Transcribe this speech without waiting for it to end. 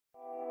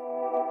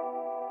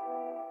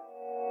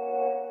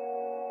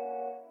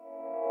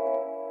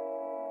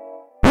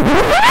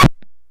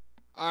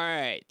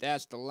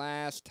that's the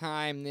last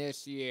time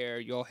this year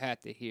you'll have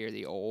to hear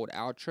the old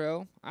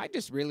outro. I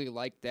just really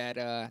like that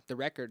the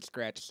record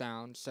scratch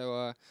sound.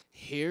 So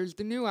here's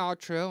the new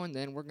outro, and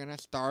then we're gonna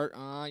start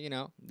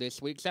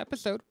this week's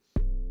episode.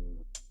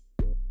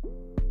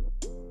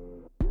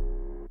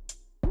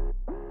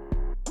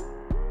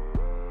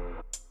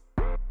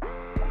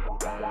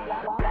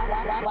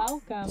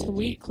 Welcome to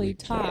Weekly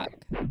Talk.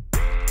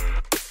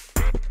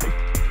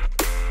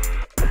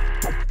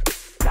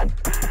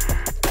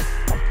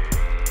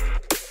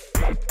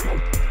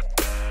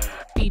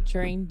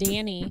 Featuring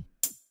Danny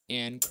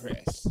and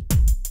Chris.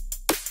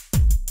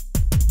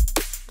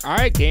 All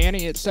right,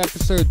 Danny, it's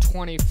episode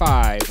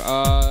 25.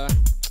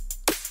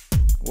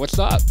 What's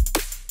up?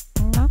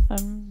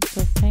 Nothing.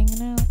 Just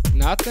hanging out.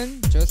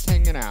 Nothing? Just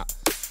hanging out.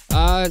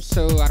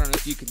 So I don't know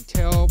if you can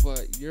tell,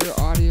 but your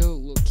audio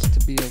looks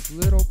to be a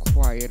little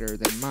quieter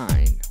than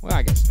mine. Well,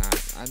 I guess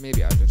not.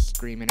 Maybe I was just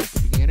screaming at the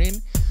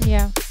beginning.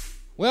 Yeah.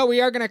 Well,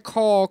 we are going to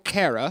call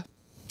Kara.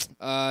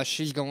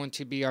 She's going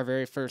to be our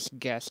very first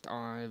guest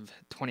of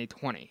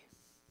 2020.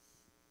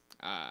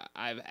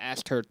 I've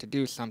asked her to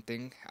do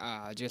something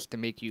just to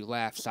make you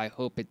laugh, so I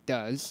hope it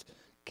does.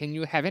 Can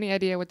you have any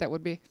idea what that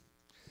would be?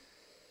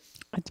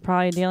 It's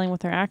probably dealing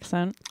with her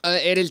accent.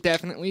 It is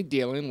definitely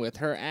dealing with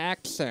her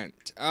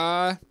accent.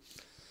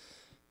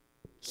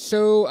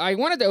 So I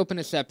wanted to open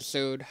this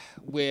episode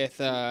with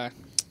a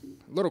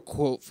little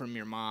quote from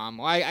your mom.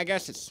 Well, I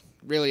guess it's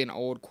really an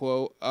old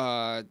quote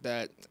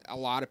that a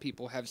lot of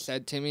people have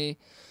said to me,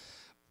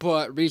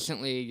 but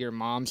recently your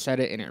mom said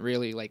it and it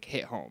really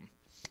hit home.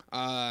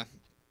 I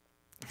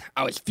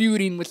was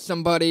feuding with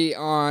somebody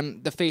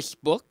on the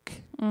Facebook,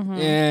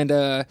 and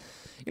I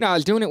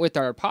was doing it with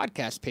our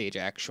podcast page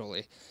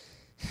actually,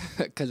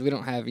 because we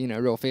don't have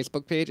real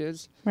Facebook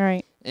pages,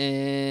 Right.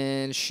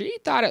 and she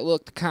thought it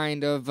looked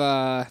kind of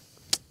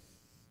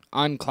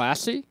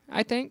unclassy,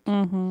 I think.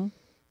 And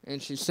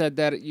she said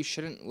that you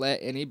shouldn't let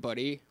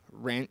anybody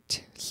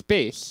rent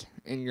space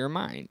in your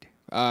mind.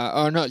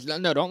 No,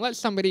 don't let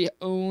somebody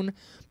own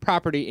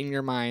property in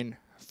your mind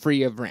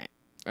free of rent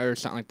or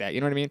something like that.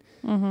 You know what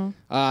I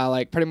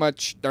mean? Pretty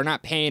much they're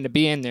not paying to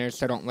be in there,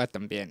 so don't let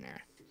them be in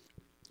there.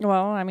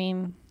 Well, I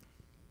mean,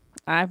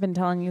 I've been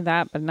telling you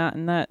that, but not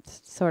in that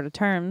sort of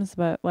terms,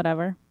 but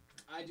whatever.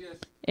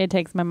 It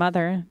takes my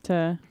mother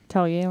to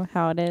tell you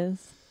how it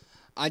is.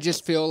 I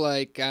just feel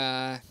like...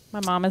 my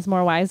mom is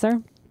more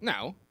wiser?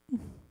 No,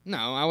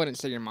 I wouldn't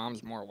say your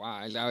mom's more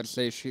wise. I would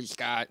say she's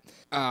got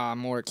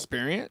more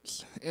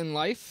experience in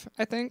life,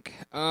 I think.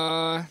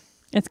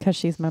 It's because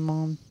she's my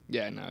mom.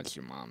 Yeah, no, it's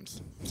your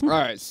mom's. All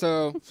right,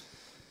 so...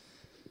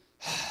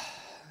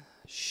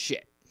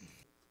 Shit.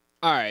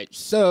 All right,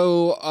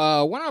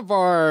 so one of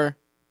our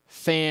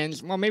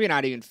fans, well, maybe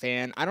not even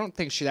fan, I don't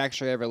think she'd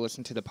actually ever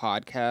listen to the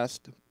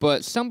podcast,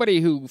 but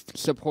somebody who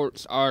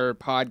supports our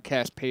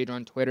podcast page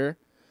on Twitter,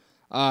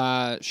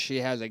 she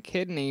has a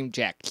kid named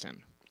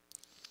Jackson.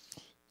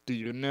 Do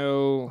you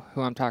know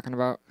who I'm talking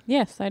about?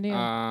 Yes, I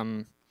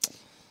do.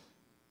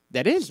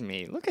 That is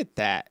me. Look at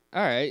that.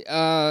 All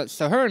right.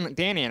 So her and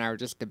Danny and I were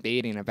just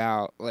debating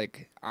about,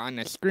 on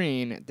the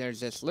screen, there's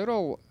this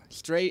little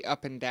straight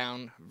up and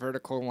down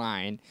vertical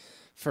line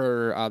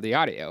for the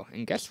audio.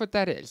 And guess what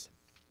that is?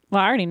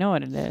 Well, I already know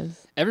what it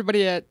is.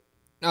 Everybody at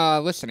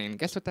listening,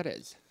 guess what that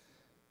is?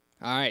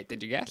 All right.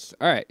 Did you guess?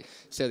 All right.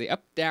 So the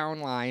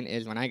up-down line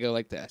is when I go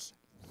like this.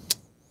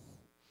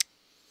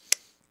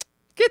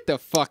 Get the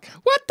fuck.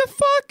 What the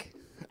fuck?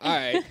 All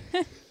right.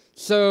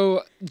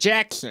 So,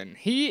 Jackson,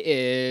 he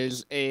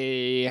is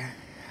I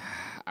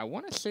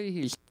want to say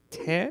he's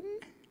 10?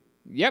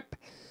 Yep.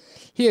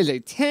 He is a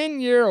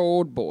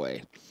 10-year-old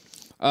boy.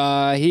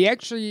 He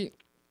actually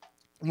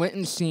went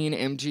and seen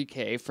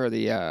MGK for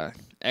the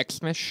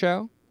Xmas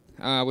show,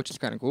 which is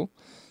kind of cool.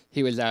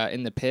 He was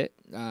in the pit,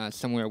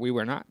 somewhere we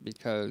were not,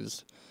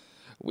 because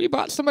we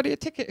bought somebody a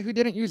ticket who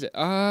didn't use it.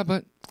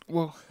 But,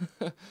 well,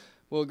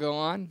 we'll go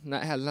on.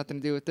 That has nothing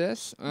to do with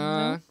this.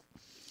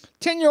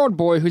 10-year-old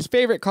boy whose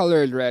favorite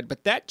color is red,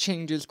 but that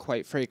changes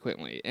quite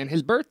frequently. And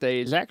his birthday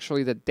is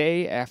actually the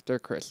day after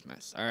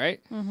Christmas, all right?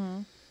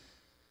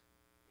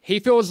 He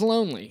feels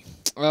lonely.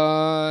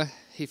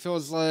 He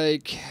feels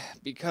like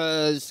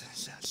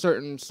because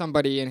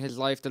somebody in his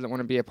life doesn't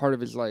want to be a part of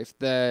his life,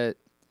 that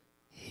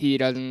he's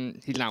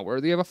not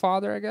worthy of a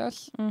father, I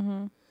guess.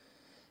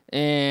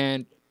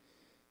 And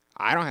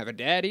I don't have a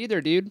dad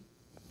either, dude.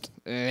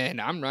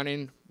 And I'm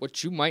running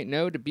what you might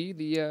know to be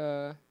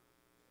the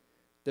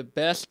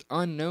best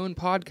unknown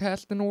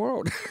podcast in the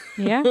world.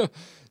 Yeah?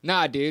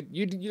 Nah, dude.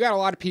 You got a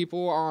lot of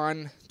people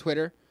on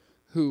Twitter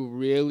who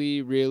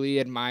really, really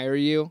admire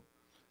you,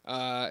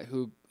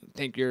 who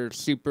think you're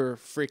super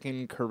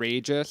freaking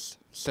courageous.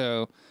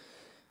 So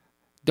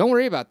don't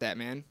worry about that,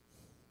 man.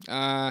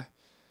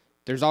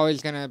 There's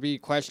always going to be a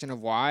question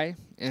of why,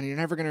 and you're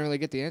never going to really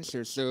get the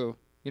answer. So,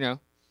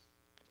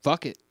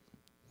 fuck it.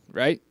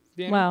 Right?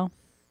 Danny? Well,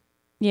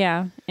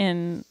 yeah,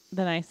 in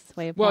the nicest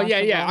way possible. Well,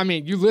 yeah. I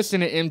mean, you listen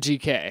to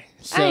MGK,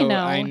 so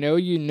I know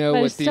you know but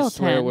what it's still these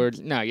swear 10. words.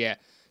 No, yeah,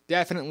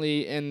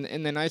 definitely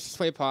in the nicest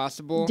way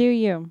possible. Do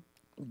you?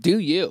 Do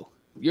you?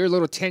 You're a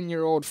little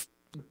 10-year-old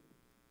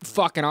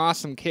fucking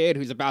awesome kid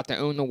who's about to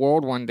own the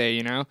world one day,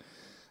 you know?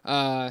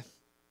 Yeah,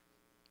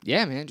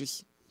 man,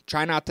 just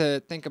try not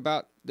to think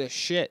about this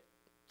shit.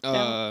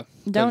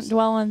 Don't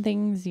dwell on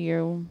things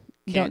you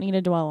don't need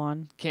to dwell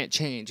on. Can't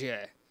change,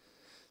 yeah.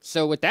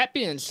 So with that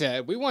being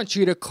said, we want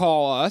you to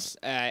call us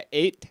at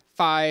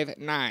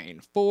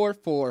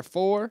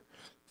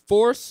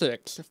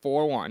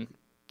 859-444-4641.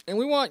 And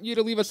we want you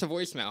to leave us a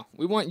voicemail.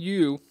 We want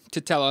you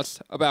to tell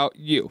us about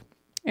you.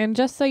 And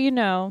just so you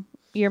know,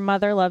 your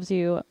mother loves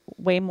you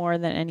way more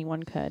than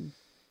anyone could.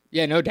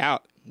 Yeah, no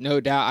doubt. No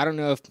doubt. I don't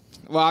know if...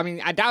 Well, I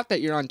mean, I doubt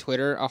that you're on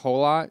Twitter a whole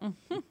lot.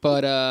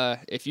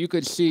 But if you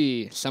could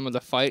see some of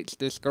the fights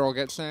this girl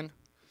gets in,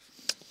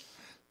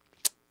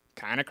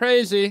 kind of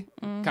crazy.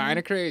 Kind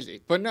of crazy.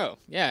 But no.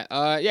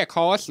 Yeah,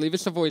 call us. Leave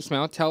us a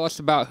voicemail. Tell us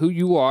about who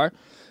you are.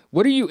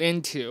 What are you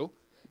into?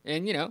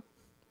 And, you know,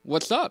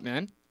 what's up,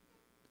 man?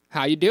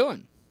 How you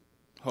doing?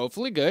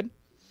 Hopefully good.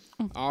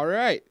 All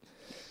right.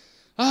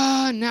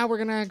 Now we're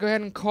going to go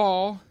ahead and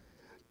call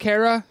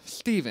Kara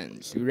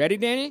Stevens. You ready,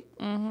 Danny?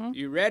 Mm-hmm.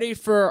 You ready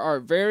for our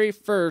very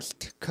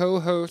first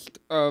co-host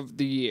of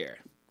the year?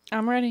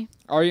 I'm ready.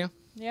 Are you?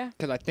 Yeah.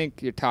 Because I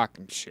think you're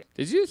talking shit.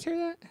 Did you just hear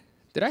that?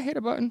 Did I hit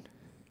a button?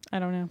 I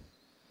don't know.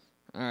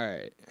 All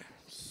right.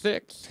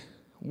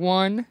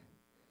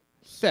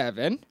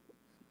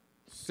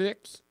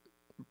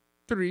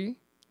 617-6-3.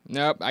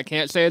 Nope, I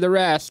can't say the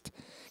rest.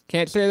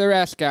 Can't say the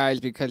rest,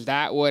 guys, because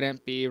that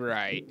wouldn't be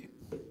right.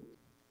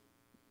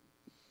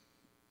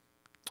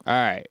 All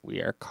right,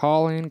 we are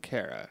calling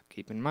Kara.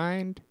 Keep in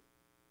mind,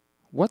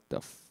 what the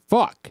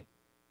fuck?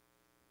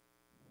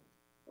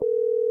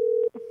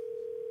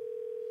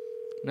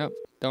 Nope,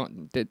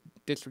 don't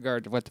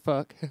disregard what the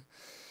fuck.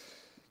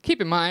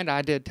 Keep in mind,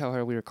 I did tell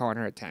her we were calling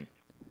her at 10.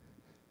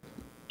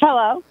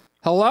 Hello?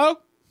 Hello?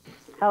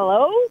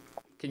 Hello?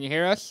 Can you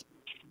hear us?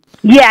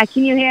 Yeah,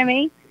 can you hear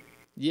me?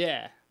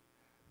 Yeah.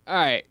 All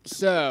right,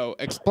 so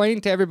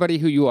explain to everybody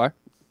who you are.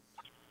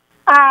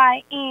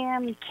 I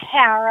am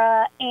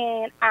Kara,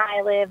 and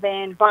I live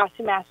in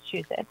Boston,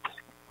 Massachusetts.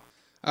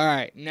 All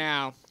right,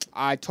 now,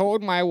 I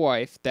told my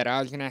wife that I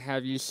was going to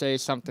have you say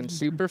something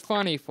super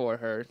funny for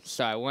her,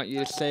 so I want you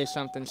to say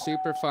something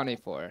super funny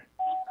for her.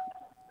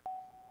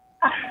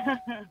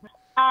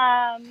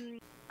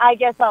 I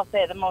guess I'll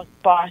say the most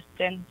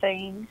Boston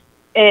thing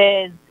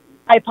is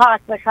I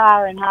parked the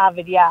car in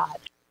Harvard Yard.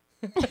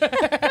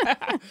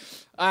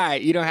 All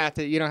right, you don't have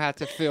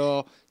to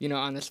feel,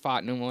 on the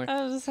spot no more.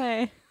 I was just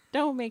say,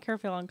 don't make her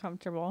feel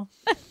uncomfortable.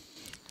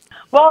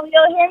 Well,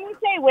 you'll hear me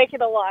say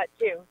wicked a lot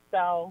too.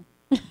 So,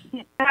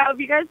 how have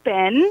you guys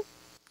been?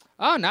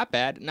 Oh, not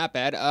bad, not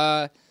bad.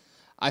 I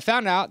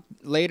found out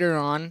later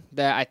on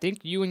that I think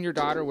you and your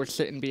daughter were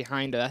sitting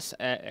behind us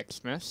at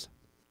Xmas.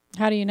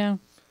 How do you know?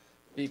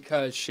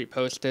 Because she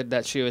posted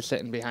that she was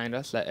sitting behind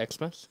us at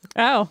Xmas.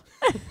 Oh.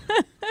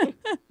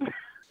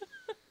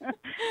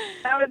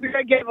 That was a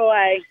good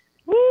giveaway.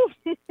 Woo.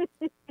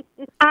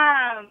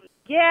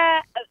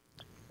 Yeah,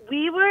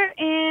 we were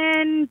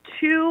in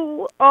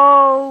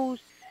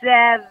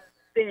 207.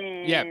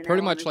 Yeah,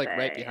 pretty much like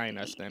right behind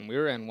us then. We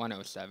were in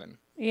 107.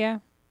 Yeah.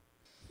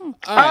 Right.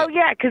 Oh,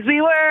 yeah, because we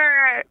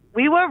were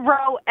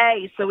row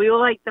A, so we were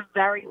like the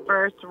very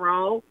first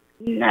row.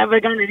 Never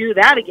going to do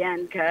that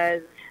again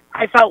because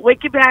I felt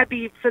wicked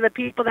happy for the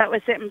people that were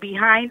sitting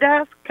behind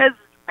us because,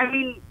 I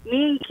mean,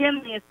 me and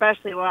Kinley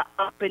especially were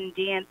up and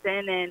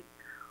dancing and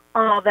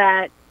all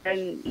that,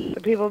 and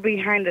the people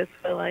behind us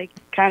were, like,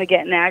 kind of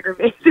getting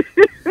aggravated.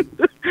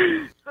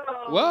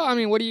 Well, I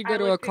mean, what do you go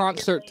to a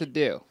concert to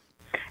do?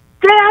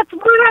 That's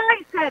what I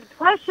said.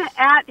 Plus, you're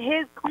at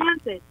his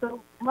concert.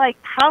 So, like,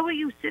 how are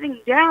you sitting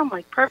down,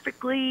 like,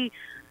 perfectly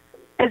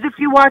as if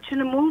you're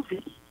watching a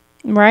movie?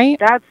 Right.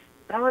 That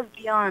was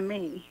beyond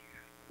me.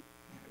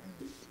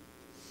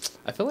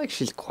 I feel like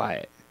she's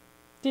quiet.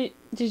 Did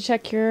you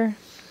check your...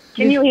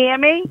 Can you hear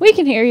me? We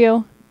can hear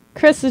you.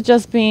 Chris is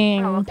just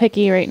being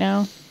picky right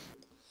now.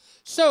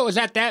 So it was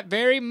at that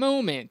very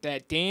moment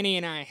that Danny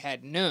and I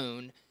had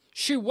known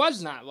she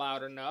was not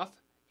loud enough,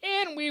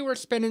 and we were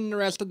spending the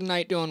rest of the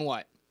night doing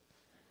what?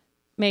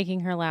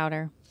 Making her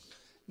louder.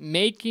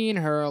 Making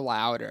her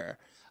louder.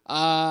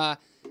 And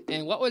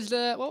what was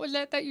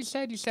that you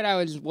said? You said I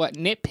was,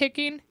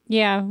 nitpicking?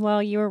 Yeah,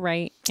 well, you were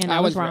right, and I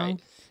was wrong.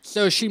 Right.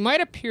 So she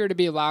might appear to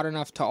be loud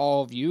enough to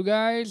all of you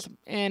guys,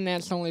 and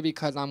that's only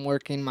because I'm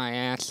working my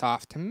ass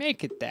off to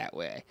make it that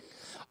way.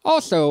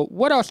 Also,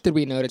 what else did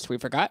we notice we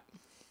forgot?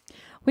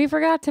 We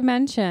forgot to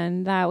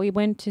mention that we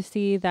went to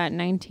see that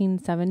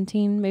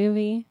 1917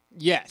 movie.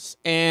 Yes,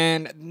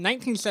 and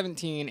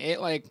 1917, it,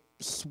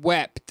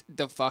 swept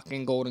the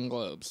fucking Golden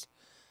Globes.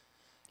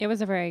 It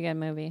was a very good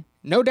movie.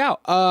 No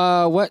doubt.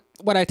 What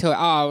I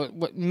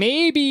told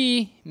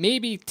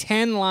maybe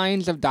 10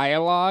 lines of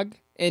dialogue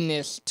in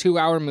this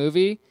 2-hour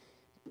movie,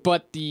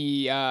 but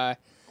the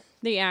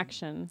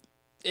action.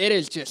 It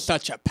is just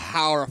such a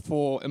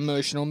powerful,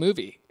 emotional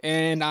movie,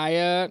 and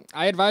I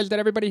advise that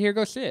everybody here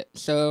go see it.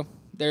 So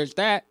there's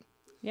that.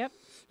 Yep.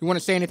 You want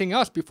to say anything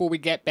else before we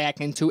get back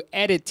into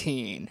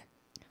editing?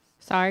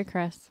 Sorry,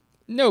 Chris.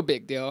 No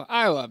big deal.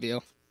 I love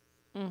you.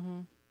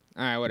 Mm-hmm.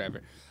 All right,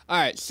 whatever. All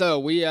right, so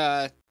we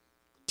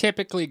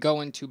typically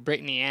go into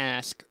Brittany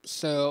Ask,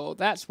 so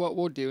that's what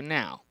we'll do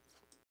now.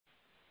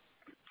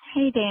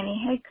 Hey,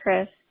 Danny. Hey,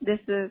 Chris. This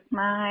is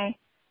my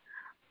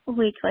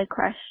weekly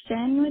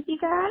question with you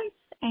guys,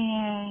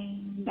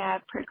 and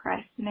I've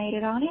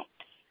procrastinated on it.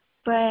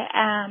 But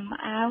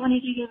I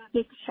wanted to give a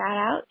big shout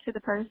out to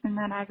the person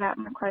that I got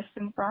my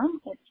question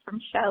from. It's from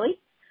Shelly.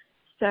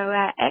 So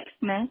at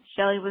Xmas,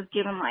 Shelly was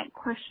given like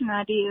question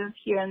ideas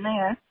here and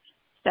there.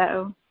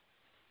 So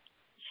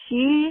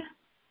she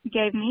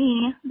gave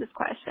me this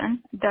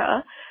question,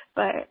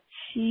 but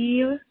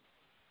she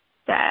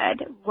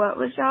said, what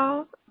was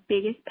y'all's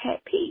biggest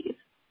pet peeve?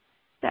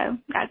 So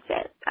that's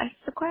it. That's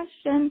the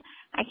question.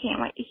 I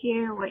can't wait to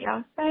hear what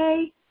y'all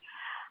say.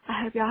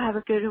 I hope y'all have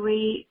a good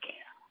week.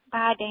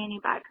 Bye, Danny.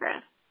 Bye,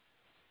 Chris.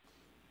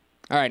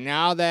 All right,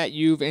 now that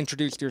you've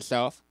introduced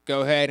yourself,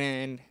 go ahead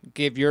and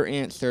give your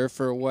answer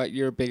for what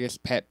your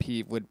biggest pet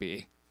peeve would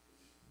be.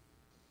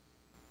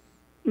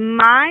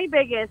 My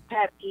biggest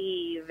pet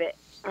peeve,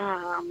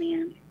 oh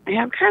man, I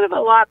have kind of a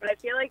lot, but I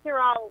feel like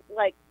they're all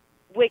like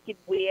wicked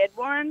weird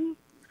ones.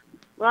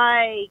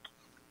 Like,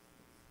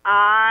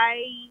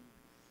 I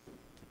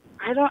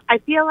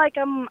feel like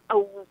I'm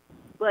a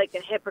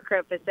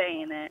hypocrite for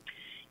saying it,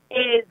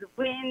 is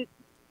when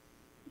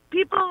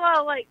people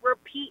are like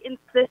repeating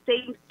the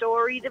same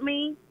story to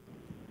me.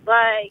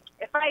 Like,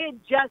 if I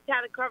had just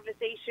had a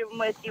conversation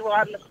with you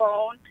on the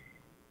phone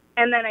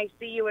and then I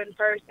see you in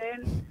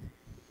person,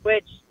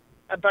 which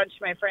a bunch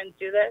of my friends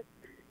do this,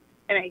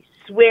 and I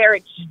swear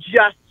it's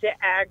just to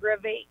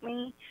aggravate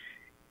me,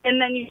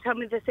 and then you tell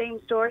me the same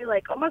story,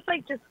 like almost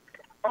like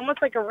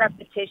a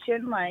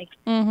repetition, like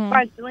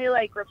constantly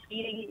like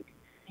repeating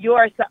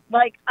yourself.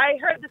 Like, I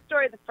heard the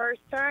story the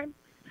first time,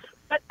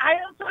 but I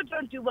also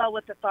don't do well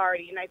with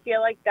authority, and I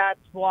feel like that's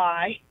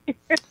why.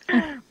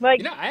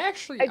 Like, I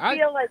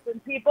feel like when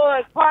people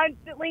are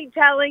constantly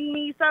telling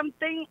me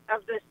something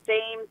of the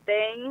same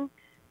thing,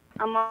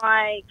 I'm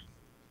like,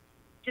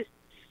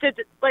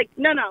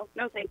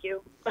 no, thank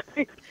you.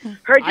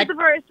 Heard you the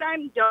first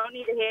time, don't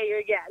need to hear you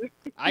again.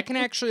 I can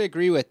actually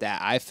agree with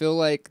that. I feel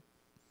like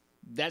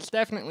that's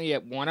definitely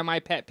one of my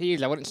pet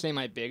peeves. I wouldn't say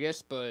my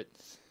biggest, but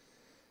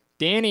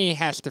Danny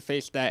has to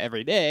face that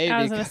every day.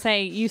 I was going to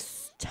say, you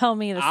tell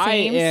me the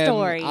same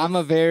story. I'm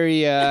a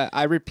very,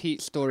 I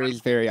repeat stories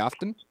very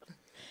often.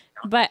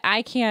 But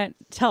I can't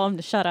tell him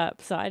to shut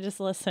up, so I just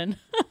listen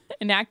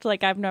and act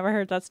like I've never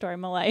heard that story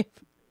in my life.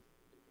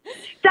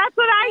 That's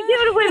what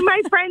I do when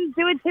my friends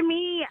do it to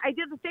me. I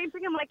do the same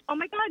thing. I'm like, oh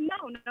my God,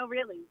 no,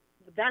 really.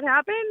 Did that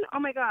happen? Oh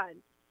my God.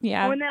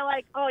 Yeah. When they're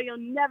like, oh, you'll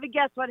never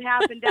guess what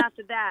happened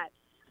after that.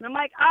 And I'm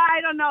like, I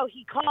don't know.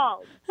 He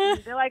called.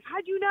 And they're like,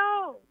 how'd you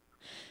know?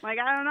 I'm like,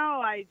 I don't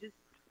know. I just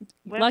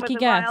went Lucky with a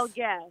guess. wild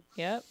guess.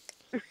 Yep.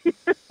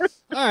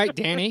 All right,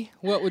 Danny,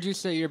 what would you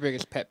say your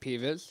biggest pet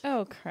peeve is?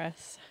 Oh,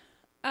 Chris.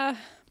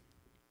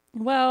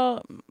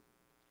 Well,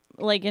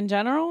 like in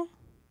general?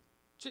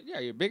 Yeah,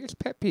 your biggest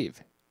pet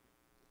peeve.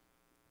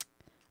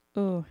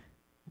 Ooh,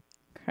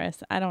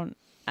 Chris, I don't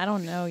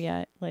know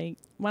yet. Like,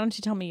 why don't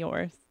you tell me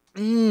yours?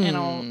 And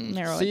I'll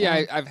narrow it See,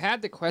 down. I've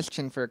had the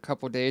question for a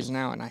couple days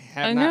now, and I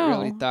have not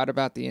really thought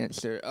about the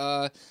answer.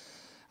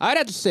 I'd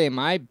have to say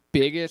my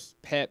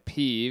biggest pet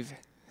peeve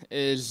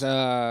is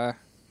we'll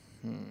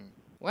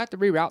have to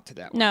reroute to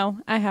that one. No,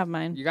 I have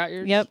mine. You got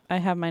yours? Yep, I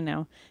have mine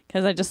now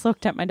because I just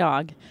looked at my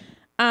dog.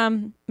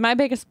 My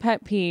biggest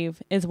pet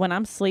peeve is when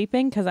I'm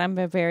sleeping, because I'm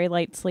a very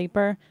light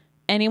sleeper.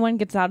 Anyone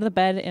gets out of the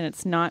bed and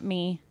it's not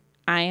me,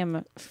 I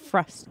am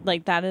frustrated.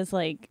 Like, that is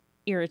like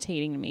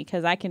irritating to me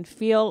because I can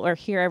feel or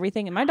hear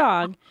everything. And my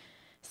dog,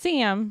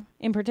 Sam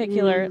in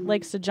particular,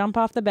 likes to jump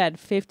off the bed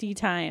 50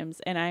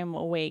 times and I'm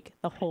awake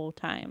the whole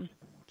time.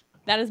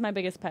 That is my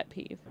biggest pet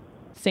peeve.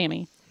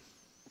 Sammy.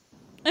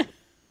 All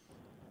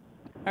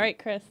right,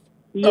 Chris.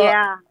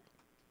 Yeah.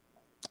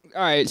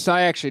 All right, so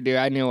I actually do.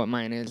 I know what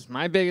mine is.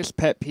 My biggest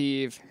pet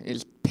peeve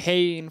is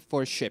paying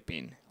for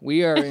shipping.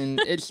 We are in,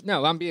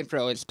 I'm being for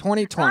real. It's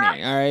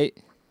 2020, all right?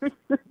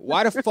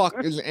 Why the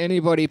fuck is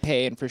anybody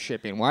paying for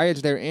shipping? Why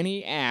is there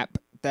any app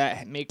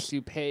that makes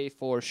you pay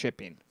for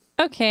shipping?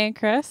 Okay,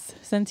 Chris,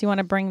 since you want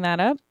to bring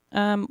that up,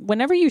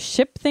 whenever you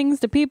ship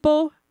things to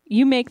people,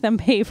 you make them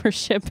pay for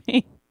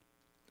shipping.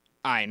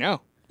 I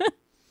know.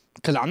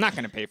 Because I'm not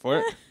going to pay for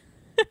it.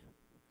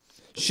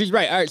 She's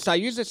right. All right, so I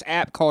use this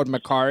app called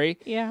Macari.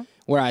 Yeah.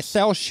 Where I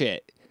sell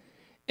shit.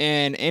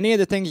 And any of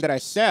the things that I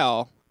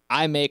sell,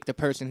 I make the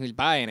person who's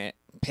buying it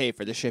pay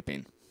for the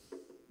shipping.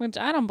 Which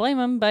I don't blame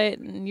them, but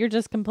you're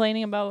just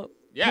complaining about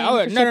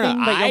shipping,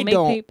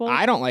 no.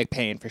 I don't like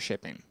paying for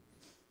shipping.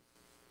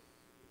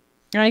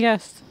 I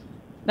guess.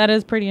 That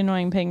is pretty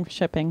annoying, paying for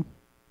shipping.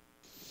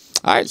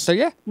 All right, so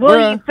yeah.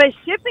 Well, for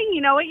shipping, you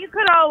know what you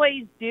could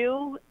always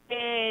do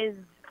is,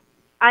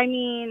 I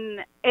mean,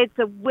 it's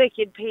a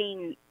wicked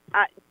pain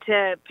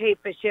to pay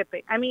for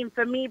shipping. I mean,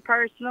 for me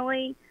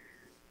personally,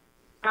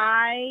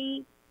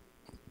 my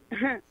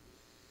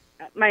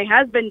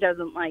husband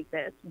doesn't like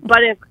this,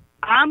 but if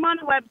I'm on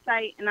a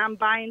website and I'm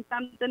buying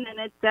something and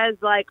it says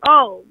like,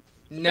 oh,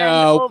 spend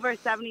over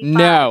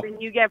 75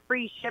 and you get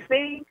free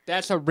shipping.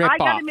 That's a ripoff. I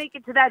got to make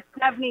it to that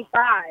 75.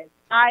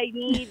 I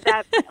need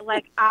that.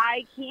 Like,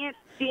 I can't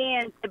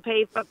stand to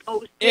pay for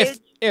postage.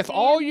 If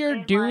all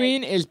you're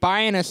doing is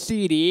buying a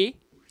CD,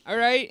 all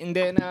right, and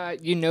then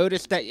you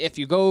notice that if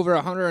you go over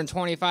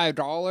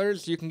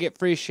 $125, you can get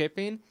free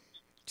shipping,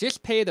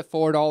 just pay the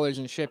 $4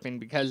 in shipping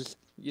because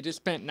you just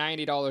spent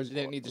 $90 you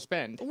didn't need to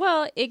spend.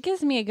 Well, it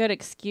gives me a good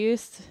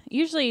excuse.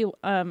 Usually,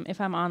 if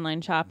I'm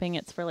online shopping,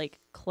 it's for like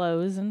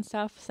clothes and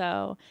stuff.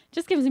 So it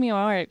just gives me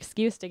more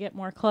excuse to get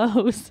more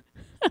clothes.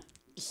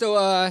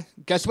 So,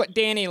 guess what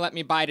Danny let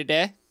me buy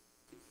today?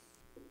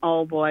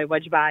 Oh, boy.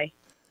 What'd you buy?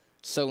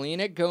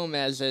 Selena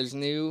Gomez's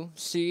new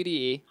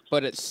CD,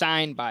 but it's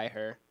signed by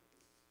her.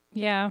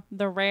 Yeah,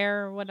 the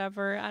rare or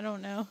whatever. I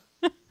don't know.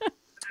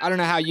 I don't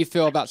know how you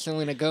feel about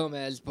Selena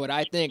Gomez, but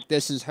I think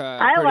this is her.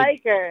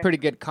 Like her. Pretty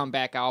good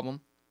comeback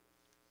album.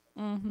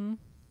 Mm-hmm.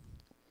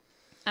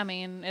 I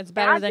mean, it's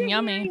better than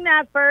Yummy. Hearing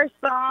that first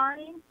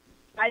song,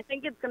 I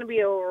think it's going to be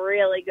a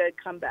really good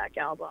comeback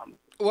album.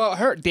 Well,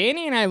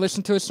 Danny and I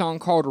listened to a song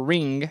called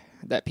Ring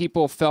that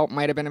people felt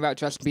might have been about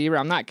Justin Bieber.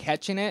 I'm not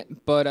catching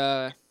it,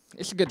 but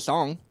it's a good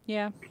song.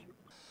 Yeah.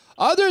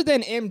 Other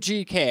than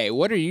MGK,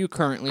 what are you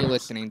currently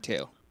listening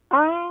to?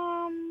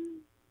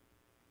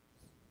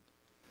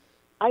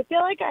 I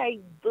feel like I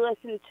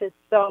listen to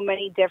so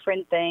many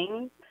different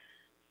things,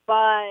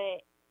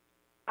 but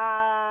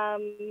I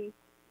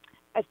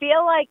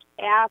feel like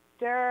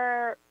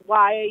after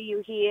Why Are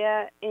You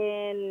Here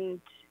and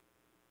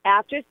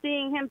after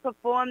seeing him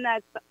perform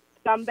that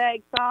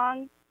Scumbag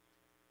song,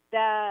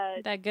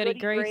 that Goody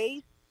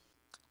Grace.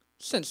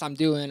 Since I'm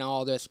doing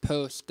all this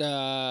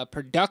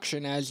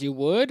post-production as you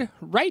would,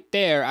 right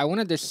there, I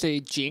wanted to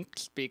say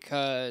Jinx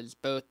because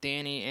both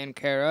Danny and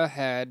Kara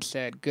had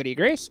said Goody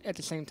Grace at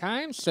the same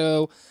time.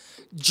 So,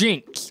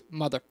 Jinx,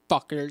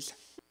 motherfuckers.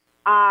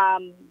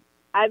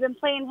 I've been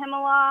playing him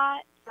a lot.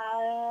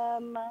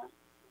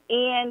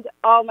 And,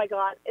 oh my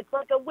God, it's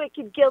like a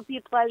wicked guilty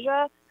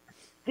pleasure.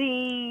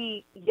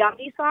 The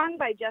Yummy song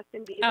by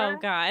Justin Bieber. Oh,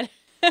 God.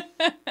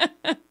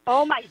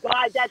 Oh, my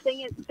God, that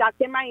thing is stuck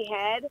in my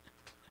head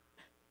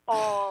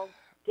all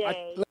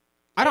day.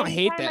 I don't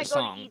hate that Anytime I go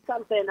song. to eat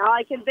something, all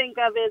I can think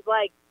of is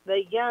like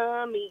the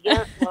yummy,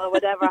 or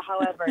whatever,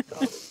 however it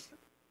goes.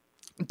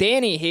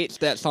 Danny hates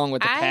that song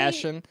with a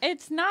passion.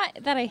 It's not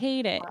that I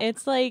hate it.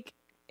 It's like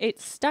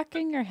it's stuck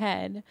in your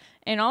head,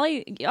 and all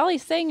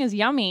he's saying is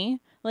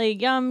yummy,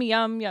 like yum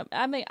yum yum.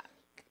 I mean,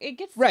 it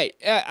gets right.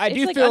 I it's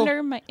do like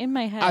feel in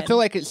my head. I feel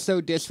like it's so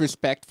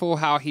disrespectful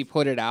how he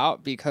put it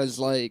out because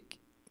like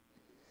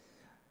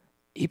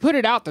he put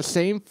it out the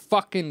same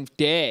fucking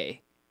day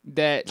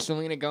that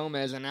Selena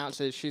Gomez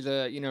announces she's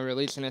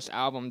releasing this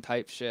album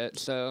type shit.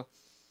 So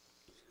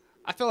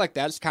I feel like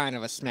that's kind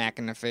of a smack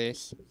in the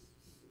face.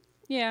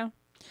 Yeah.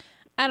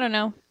 I don't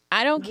know.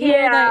 I don't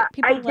care that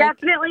people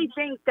definitely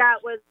think that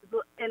was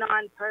an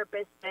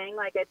on-purpose thing.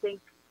 Like, I think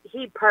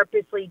he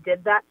purposely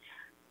did that.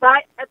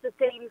 But at the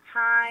same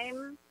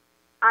time,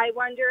 I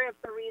wonder if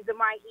the reason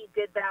why he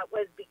did that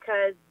was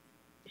because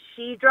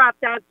she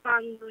dropped that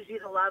song, Lose You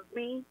to Love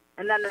Me,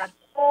 and then that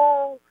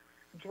whole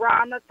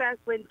drama fest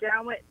went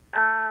down with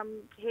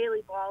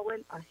Haley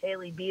Baldwin, or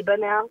Haley Bieber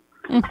now.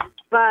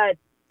 But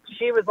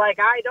she was like,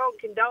 I don't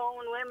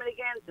condone women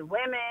against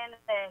women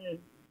and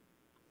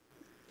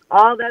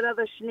all that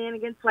other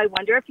shenanigans. So I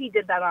wonder if he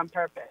did that on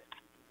purpose.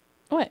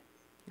 What?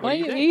 What do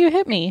you think? You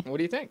hit me. What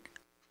do you think?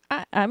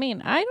 I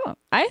mean,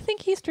 I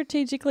think he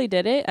strategically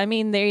did it. I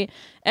mean,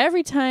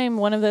 every time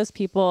one of those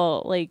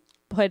people like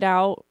put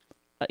out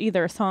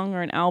either a song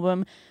or an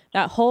album,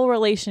 that whole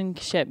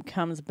relationship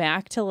comes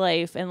back to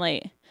life, and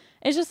like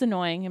it's just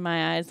annoying in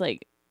my eyes.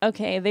 Like,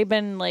 okay, they've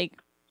been like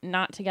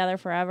not together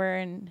forever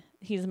and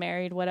he's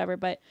married, whatever,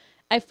 but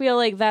I feel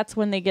like that's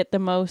when they get the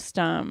most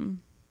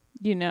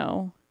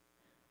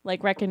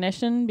like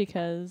recognition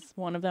because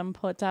one of them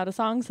puts out a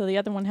song, so the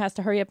other one has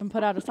to hurry up and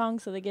put out a song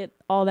so they get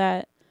all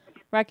that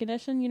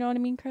recognition. You know what I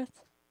mean, Chris?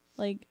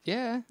 Like,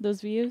 yeah,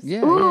 those views.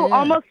 Yeah, Ooh, yeah.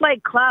 Almost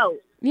like clout.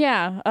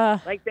 Yeah.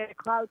 Like they're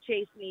clout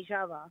chasing each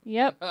other.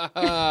 Yep.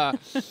 All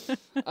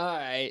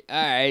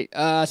right.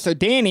 So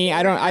Danny,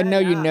 I know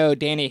you know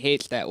Danny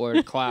hates that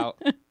word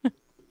clout.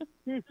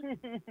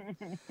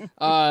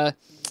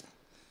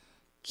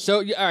 So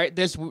all right,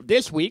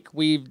 this week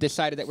we've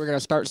decided that we're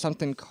gonna start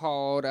something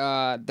called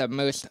the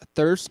most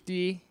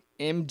thirsty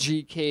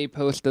MGK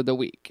post of the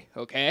week.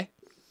 Okay.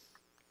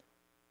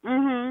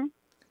 Mhm.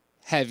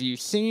 Have you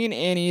seen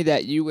any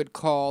that you would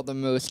call the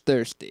most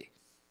thirsty?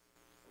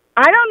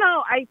 I don't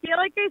know. I feel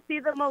like I see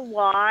them a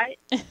lot,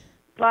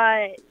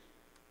 but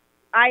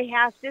I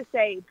have to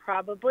say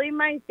probably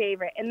my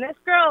favorite. And this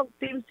girl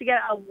seems to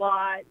get a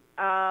lot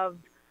of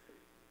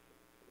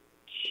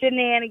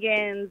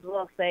shenanigans,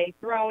 we'll say,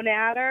 thrown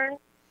at her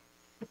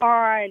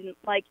on,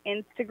 like,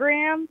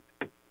 Instagram.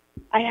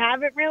 I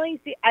haven't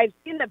really seen... I've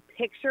seen the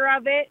picture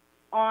of it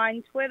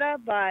on Twitter,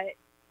 but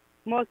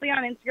mostly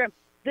on Instagram.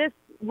 this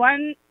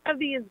one of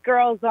these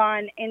girls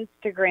on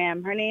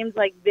Instagram. Her name's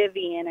like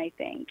Vivian, I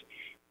think.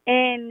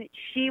 And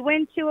she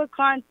went to a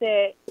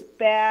concert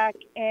back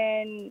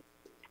in,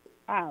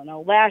 I don't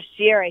know, last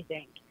year, I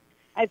think.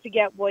 I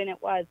forget when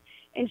it was.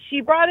 And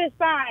she brought a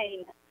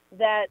sign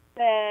that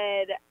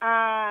said,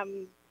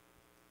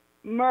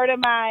 murder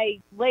my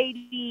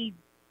lady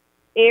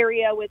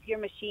area with your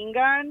machine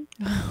gun,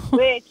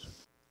 which...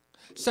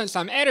 Since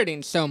I'm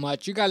editing so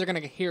much, you guys are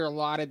going to hear a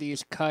lot of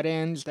these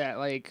cut-ins that,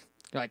 like,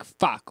 you're like,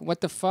 fuck,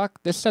 what the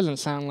fuck? This doesn't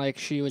sound like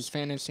she was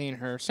finishing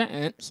her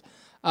sentence.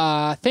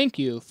 Thank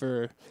you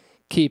for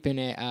keeping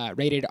it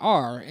rated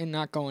R and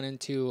not going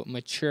into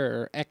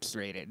mature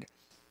X-rated.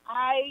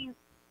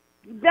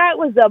 That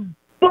was a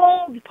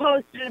bold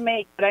poster to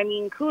make, but I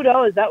mean,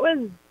 kudos. That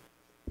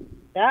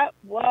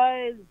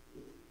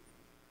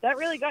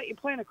really got your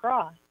point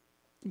across.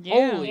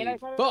 Yeah. Holy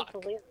fuck.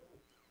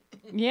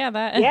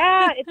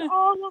 Yeah, it's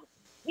all,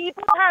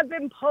 people have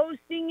been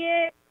posting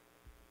it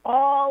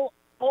all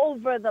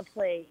over the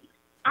place.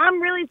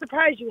 I'm really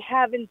surprised you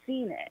haven't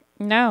seen it.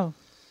 No.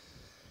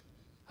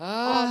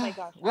 Oh my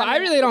gosh. Well, I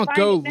really don't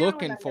go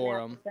looking for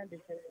them.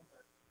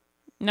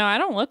 No, I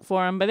don't look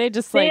for them, but they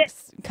just like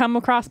come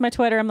across my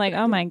Twitter. I'm like,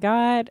 oh my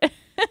God.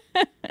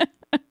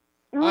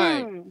 All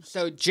right.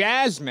 So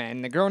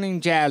Jasmine, the girl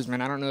named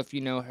Jasmine, I don't know if you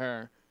know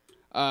her.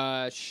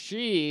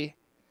 She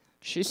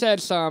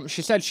said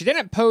she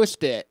didn't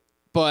post it,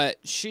 but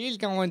she's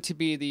going to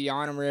be the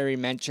honorary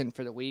mention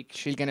for the week.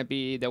 She's going to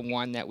be the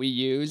one that we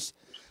use.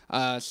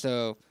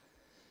 So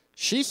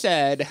she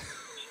said,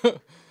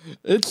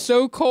 it's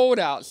so cold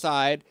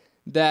outside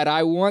that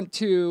I want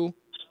to,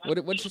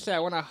 what'd she say? I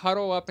want to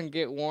huddle up and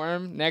get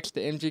warm next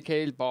to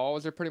MGK's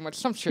balls or pretty much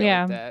some shit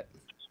like that.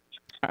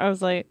 I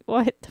was like,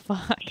 what the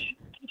fuck?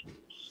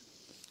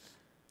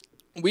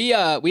 We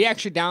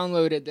actually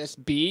downloaded this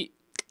beat.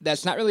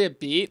 That's not really a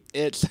beat.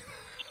 It's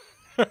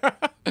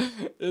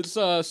it's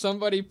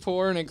somebody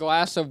pouring a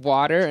glass of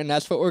water, and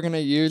that's what we're gonna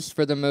use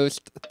for the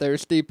most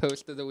thirsty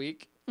post of the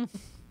week.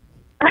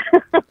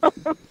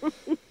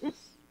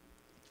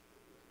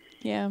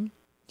 Yeah.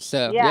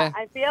 So yeah,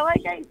 I feel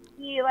like I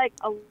see like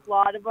a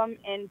lot of them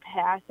in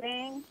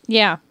passing.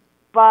 Yeah.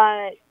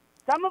 But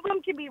some of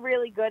them can be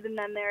really good, and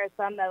then there are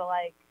some that are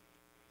like,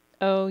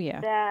 oh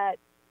yeah, that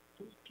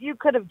you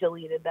could have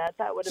deleted that.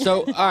 That would have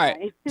so been all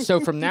right. fine. So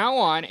from now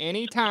on,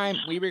 anytime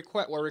we're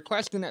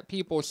requesting that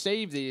people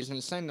save these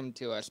and send them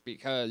to us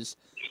because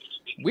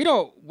we're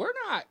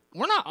not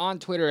on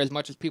Twitter as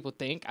much as people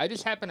think. I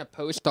just happen to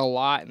post a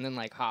lot and then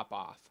like hop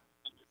off.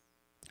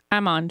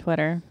 I'm on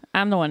Twitter.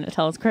 I'm the one that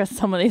tells Chris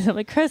some of these. I'm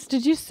like, Chris,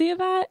 did you see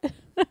that?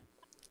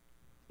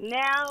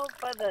 Now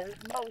for the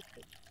most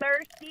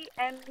thirsty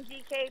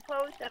MGK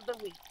post of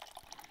the week.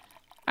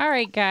 All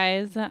right,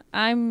 guys.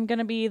 I'm going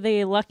to be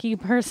the lucky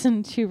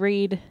person to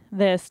read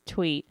this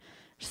tweet.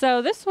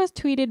 So this was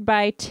tweeted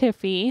by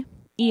Tiffy,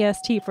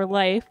 EST for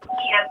life,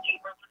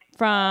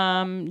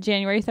 from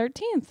January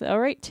 13th.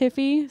 All right,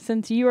 Tiffy,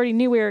 since you already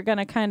knew we were going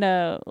to kind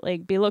of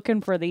like be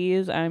looking for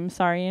these, I'm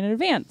sorry in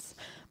advance.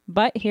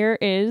 But here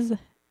is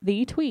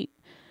the tweet.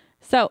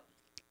 So,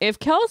 if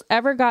Kels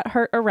ever got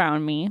hurt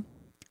around me,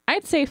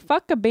 I'd say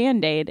fuck a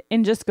Band-Aid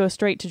and just go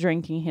straight to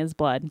drinking his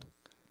blood.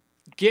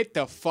 Get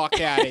the fuck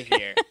out of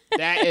here.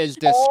 That is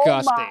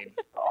disgusting.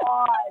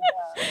 Oh my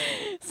God.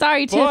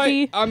 Sorry,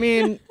 Tiffy. But, I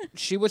mean,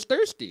 she was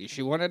thirsty.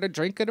 She wanted a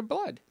drink of the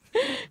blood.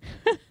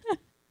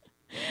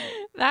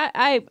 That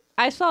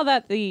I saw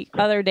that the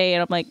other day,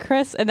 and I'm like,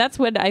 Chris, and that's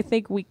when I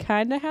think we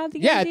kind of had the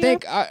idea. I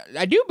think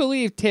I do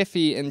believe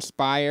Tiffy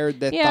inspired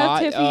the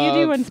thought. Yeah, Tiffy,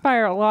 you do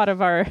inspire a lot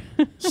of our.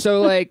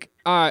 So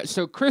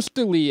so Chris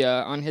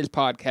D'Elia on his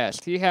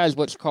podcast, he has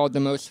what's called the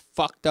most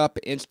fucked up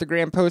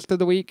Instagram post of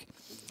the week.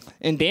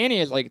 And Danny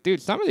is like,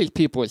 dude, some of these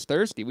people is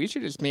thirsty. We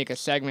should just make a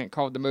segment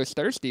called the most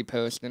thirsty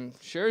post. And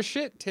sure as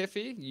shit,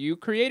 Tiffy, you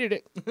created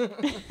it.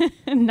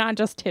 Not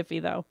just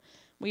Tiffy though.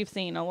 We've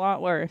seen a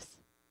lot worse.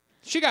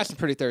 She got some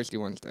pretty thirsty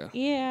ones, though.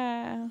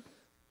 Yeah.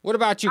 What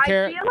about you,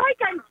 Carrot? I feel like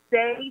I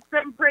say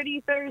some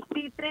pretty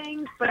thirsty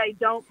things, but I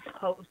don't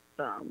post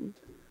them.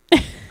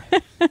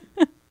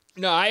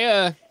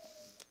 No,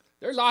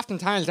 there's often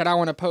times that I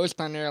want to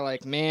post on there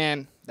like,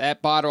 man,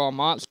 that bottle of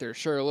Monster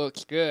sure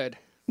looks good.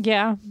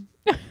 Yeah.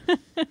 Because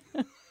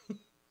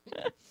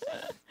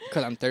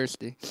I'm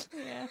thirsty.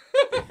 Yeah.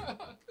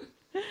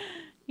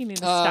 You need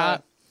to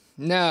stop.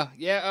 No,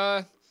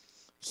 yeah,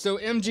 so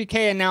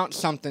MGK announced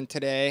something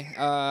today.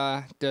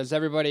 Does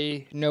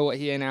everybody know what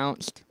he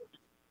announced?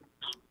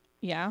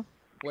 Yeah.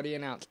 What he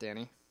announced,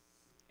 Danny?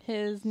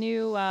 His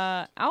new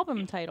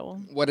album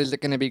title. What is it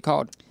going to be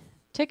called?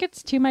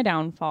 Tickets to My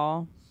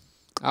Downfall.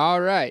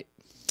 All right.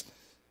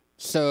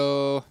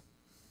 So,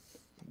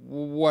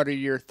 what are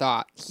your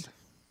thoughts?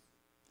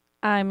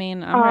 I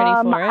mean, I'm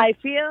ready for it. I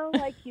feel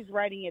like he's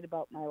writing it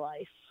about my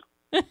life.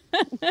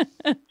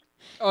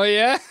 Oh,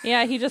 yeah?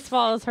 Yeah, he just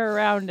follows her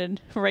around and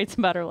writes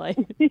about her life.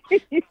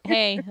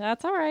 Hey,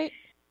 that's all right.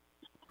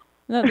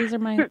 No, these are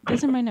my notes.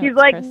 He's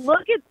like, Chris.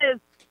 look at this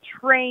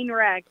train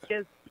wreck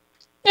just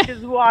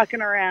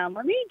walking around.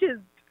 Let me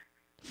just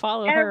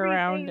Follow her everything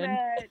around and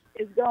that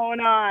is going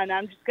on,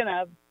 I'm just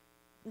gonna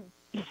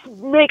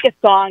make a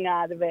song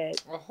out of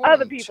it. Well, hold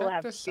Other on, people check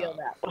have to this feel out.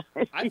 that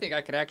way. I think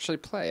I could actually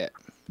play it.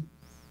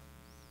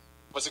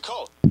 What's it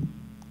called?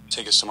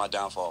 Take us to my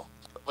downfall.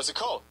 What's it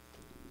called?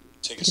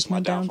 Take us to my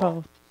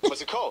downfall.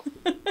 What's it called?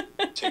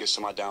 Take us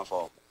to my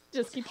downfall.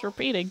 just keeps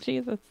repeating.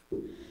 Jesus.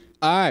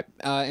 All right,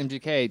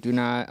 MGK, do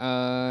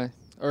not,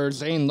 or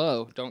Zane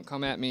Lowe, don't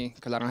come at me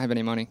because I don't have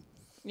any money.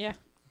 Yeah.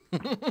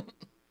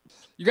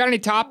 You got any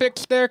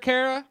topics there,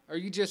 Kara? Or are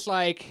you just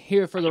like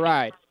here for the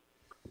ride?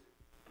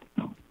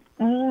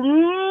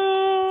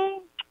 I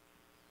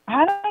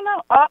don't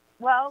know. Oh,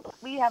 well,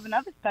 we have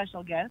another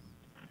special guest.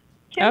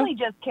 Kimberly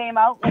just came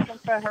out looking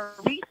for her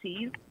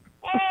Reese's.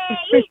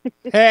 Hey.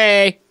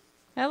 Hey.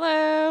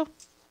 Hello.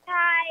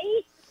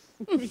 Hi.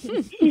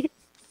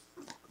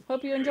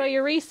 Hope you enjoy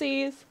your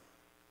Reese's.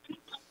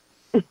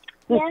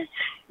 Yes.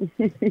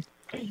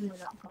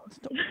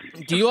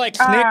 Do you like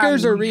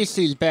Snickers or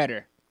Reese's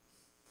better?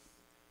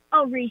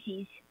 Oh,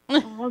 Reese's.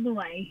 All the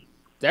way.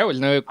 There was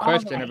no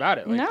question about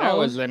it. Like, No. That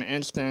was an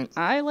instant.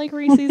 I like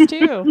Reese's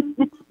too.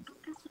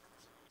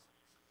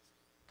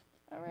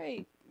 All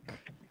right.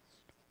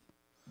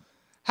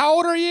 How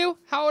old are you?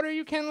 How old are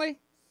you, Kenley?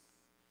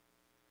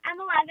 I'm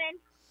 11.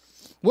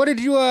 What'd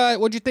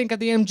you think of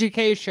the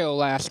MGK show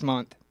last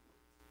month?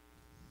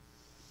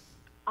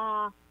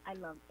 I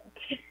love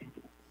it.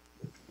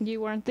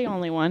 You weren't the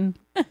only one.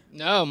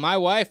 No, my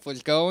wife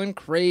was going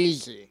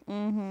crazy.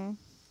 Mm-hmm.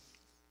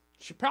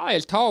 She's probably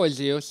as tall as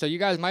you, so you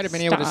guys might have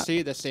been able to Stop.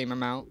 see the same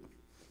amount.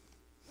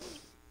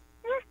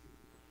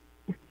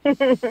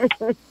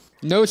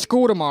 No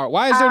school tomorrow.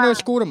 Why is there no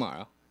school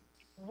tomorrow?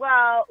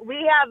 Well, we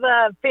have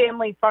a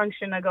family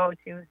function to go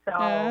to, so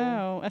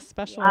Oh, a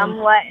special I'm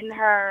one. letting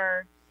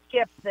her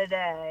skip the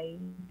day.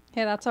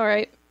 Hey, that's all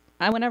right.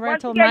 Whenever I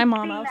Once told again, my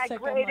mom being I was that sick,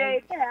 I'm grade A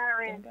like,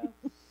 parent.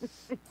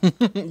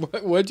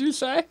 What'd you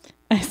say?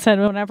 I said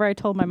whenever I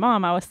told my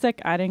mom I was sick,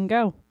 I didn't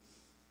go.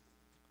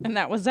 And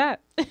that was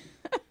that.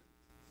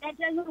 That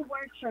doesn't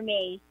work for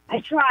me. I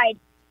tried.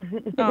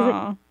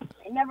 Aw.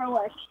 It never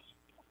worked.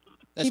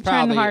 Keep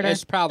trying harder.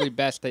 It's probably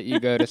best that you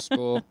go to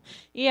school.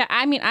 Yeah,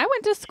 I mean, I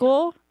went to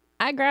school.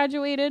 I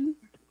graduated.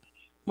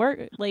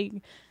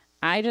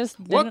 I just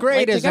didn't What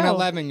grade like is to an go.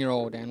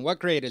 11-year-old in? What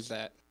grade is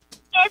that?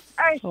 5th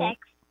or Cool. 6th.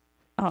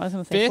 Oh, I was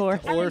gonna say Fifth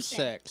fourth. or I'm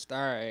sixth? All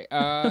right.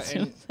 was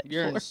gonna And say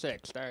you're in fourth.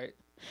 sixth. All right.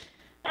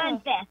 I'm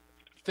 5th.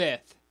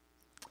 Fifth.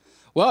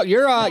 Well,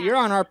 you're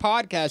on our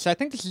podcast. I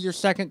think this is your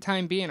second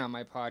time being on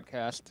my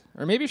podcast,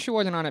 or maybe she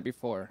wasn't on it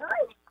before.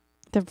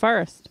 The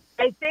first.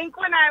 I think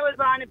when I was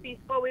on it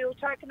before, we were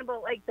talking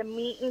about like the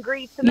meet and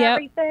greets and Yep.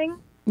 everything.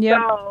 Yep.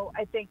 So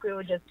I think we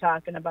were just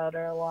talking about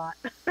her a lot.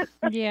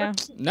 Yeah.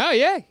 No,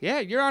 yeah.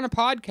 You're on a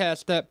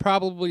podcast that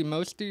probably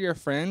most of your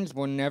friends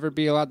will never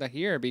be allowed to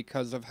hear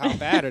because of how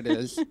bad it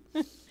is.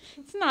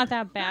 It's not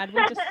that bad.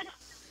 We just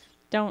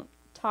don't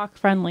talk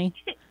friendly.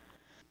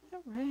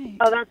 All right.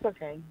 Oh, that's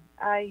okay.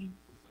 I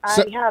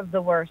So- have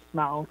the worst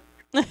mouth.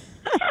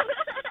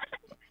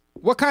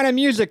 What kind of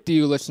music do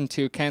you listen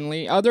to,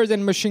 Kenley? Other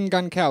than Machine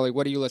Gun Kelly,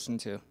 what do you listen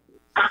to?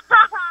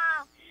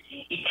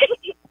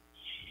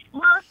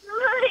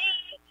 Mostly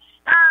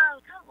a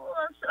couple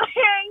of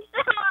swearing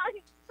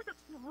songs.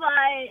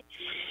 But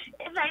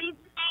if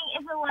anything,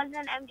 if it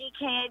wasn't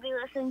MDK, I'd be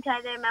listening to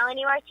either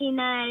Melanie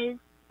Martinez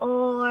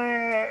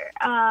or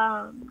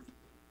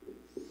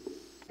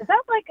Is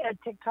that like a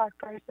TikTok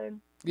person?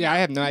 Yeah, I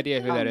have no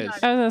idea who that is. I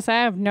was gonna say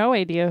I have no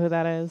idea who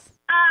that is.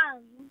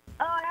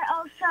 or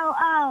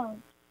also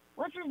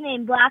what's his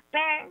name? Black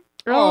Bear.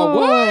 Oh,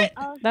 what?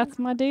 Also, That's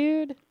my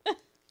dude.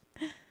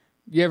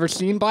 You ever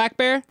seen Black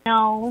Bear?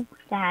 no,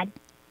 sad.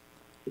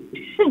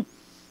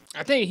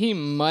 I think he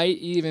might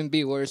even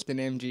be worse than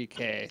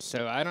MGK,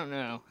 so I don't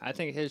know. I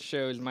think his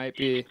shows might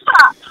be...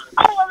 Oh,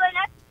 well, then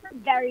that's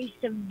very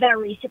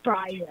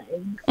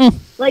surprising.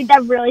 Like,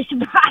 that really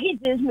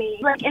surprises me.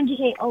 Like,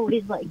 MGK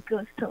always, like,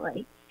 goes to,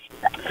 like,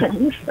 sex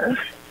and stuff.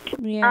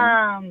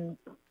 Yeah.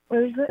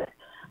 What is it?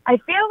 I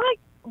feel like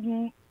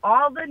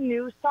all the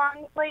new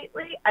songs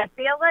lately, I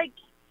feel like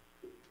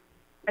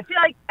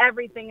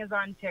everything is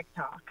on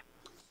TikTok.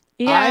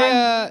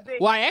 Yeah.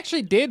 I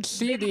actually did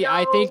see the I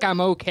Video Think I'm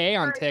Okay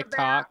on for the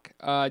TikTok.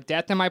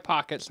 Death in My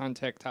Pocket's on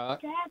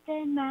TikTok. Death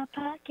in my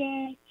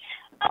pocket.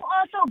 Oh,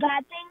 also,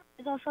 Bad Thing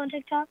is also on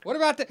TikTok. What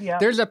about the... Yeah.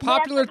 There's a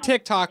popular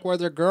TikTok where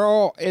the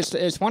girl...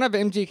 It's one of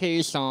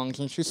MGK's songs,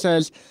 and she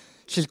says...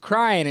 She's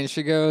crying, and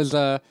she goes,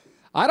 I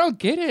don't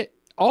get it.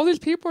 All these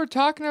people are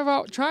talking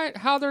about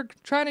how they're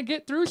trying to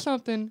get through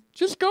something.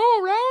 Just go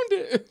around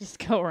it. Just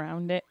go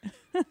around it.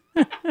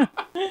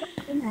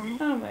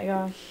 Oh my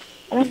gosh.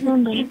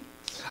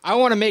 I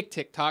want to make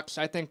TikToks.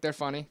 I think they're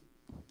funny.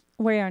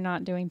 We are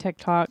not doing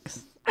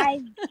TikToks. I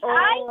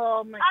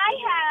Oh my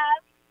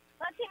have.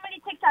 Let's see how many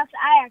TikToks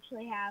I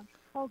actually have.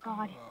 Oh,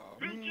 God.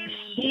 I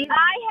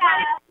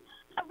have.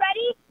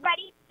 Ready?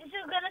 This is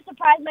going to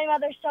surprise my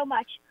mother so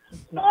much.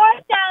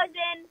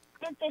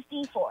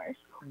 4,054.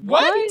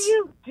 What do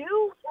you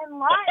do in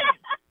life?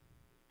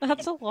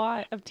 That's a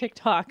lot of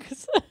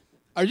TikToks.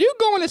 Are you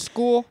going to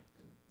school?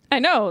 I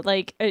know.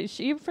 Like, is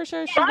she for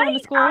sure she's going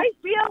to school? I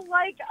feel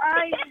like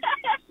I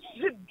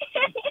should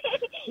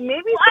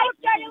maybe. Well, I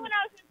started when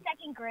I was in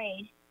second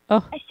grade.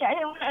 Oh. I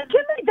started when I was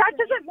Kimberly, that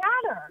doesn't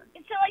matter.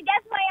 So, like,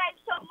 that's why I'm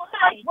so much.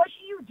 Like, what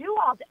do you do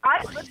all day?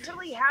 I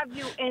literally have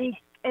you in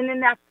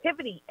an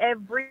activity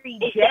every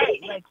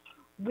day. Like,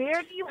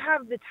 where do you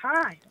have the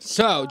time?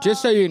 So,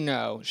 just so you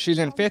know, she's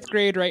in 5th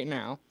grade right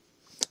now.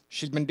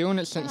 She's been doing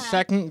it since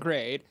 2nd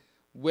grade,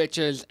 which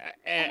is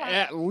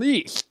at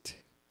least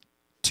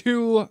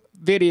 2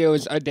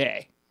 videos a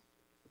day.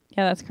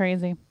 Yeah, that's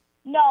crazy.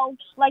 No,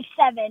 like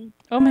 7.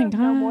 Oh my god.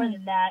 No more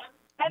than that.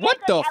 I What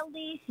make, the like, f- at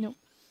least, Nope.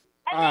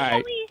 I All make right.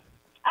 at least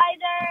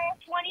either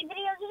 20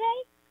 videos a day.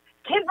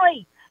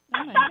 Kimberly,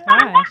 Oh my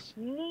gosh.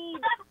 need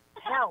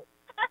help.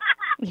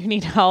 You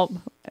need help.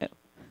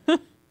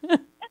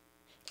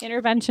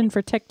 Intervention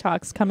for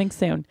TikToks coming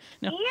soon.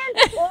 No.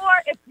 And or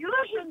if you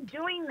have been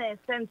doing this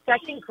since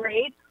 2nd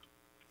grade,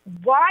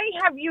 why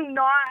have you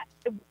not?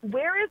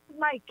 Where is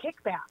my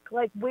kickback?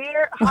 Like,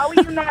 how are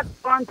you not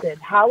sponsored?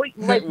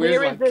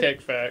 Where is this?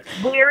 kickback?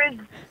 Where is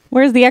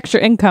Where's the extra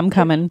income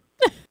coming?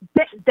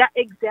 that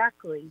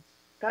exactly?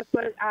 That's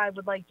what I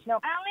would like to know.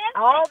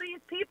 All these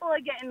people are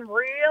getting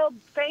real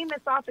famous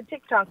off of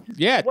TikTok.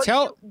 Yeah, What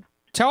tell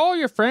all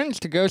your friends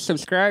to go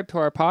subscribe to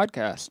our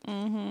podcast.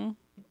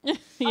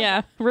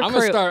 Yeah, I'm gonna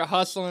recruit. start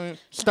hustling.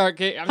 I'm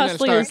gonna Hustle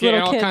start your getting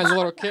little all kids. kinds of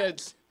little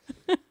kids.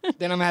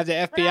 Then I'm gonna have the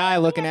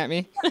FBI looking at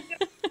me.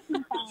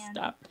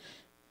 Stop.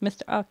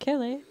 Mr.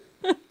 O'Kelly.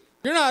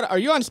 Are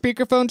you on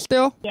speakerphone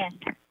still? Yes.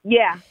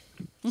 Yeah.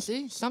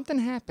 See, something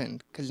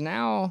happened because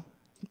now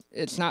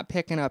it's not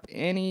picking up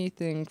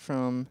anything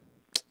from.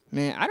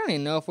 Man, I don't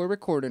even know if we're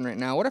recording right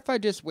now. What if I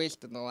just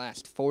wasted the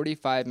last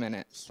 45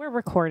 minutes? We're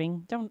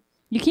recording. Don't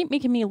you keep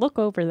making me look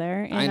over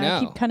there and I know.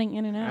 keep cutting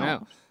in and out. I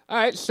know. All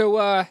right,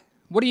 so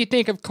what do you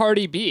think of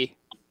Cardi B?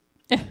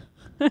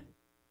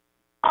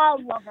 I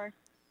love her.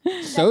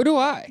 So do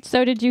I.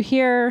 So did you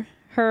hear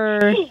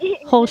her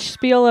whole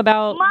spiel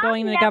about Mom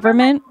going to the never,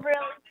 government? like, really.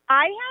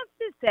 I have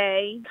to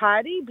say,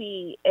 Cardi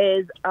B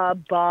is a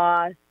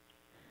boss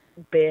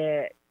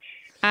bitch.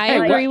 I Hey,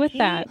 agree what- with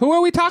that. Who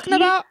are we talking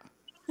about?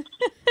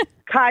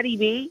 Cardi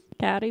B.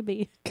 Cardi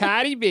B.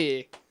 Cardi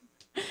B.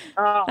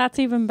 Oh, That's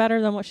even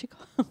better than what she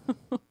called.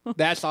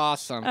 That's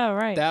awesome. Oh,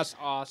 right. That's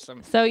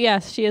awesome. So,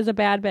 yes, she is a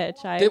bad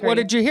bitch. I agree. What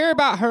did you hear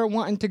about her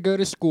wanting to go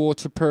to school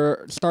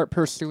to start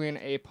pursuing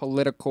a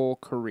political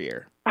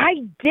career?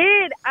 I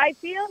did. I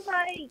feel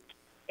like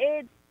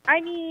it. I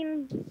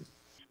mean,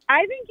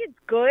 I think it's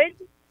good.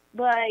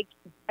 Like,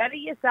 better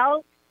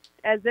yourself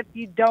as if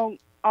you don't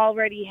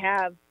already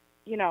have,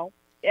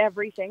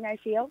 everything. I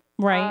feel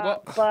Right.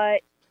 Well-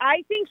 but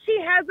I think she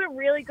has a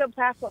really good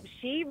platform.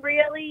 She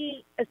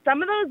really,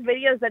 some of those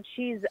videos that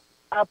she's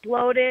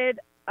uploaded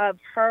of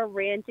her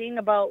ranting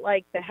about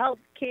like the health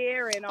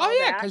care and all Oh,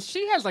 yeah, that. because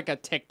she has like a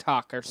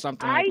TikTok or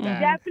something I like that.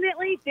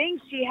 definitely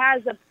think she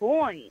has a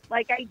point.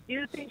 Like, I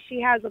do think she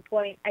has a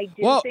point. I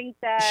do Well, think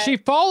that She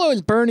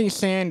follows Bernie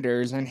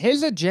Sanders, and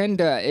his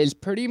agenda is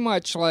pretty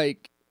much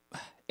like,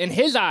 in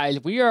his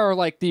eyes, we are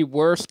like the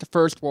worst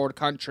first world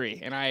country,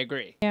 and I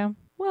agree. Yeah.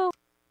 Well,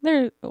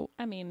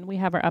 we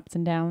have our ups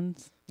and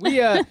downs.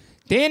 We,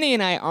 Danny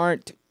and I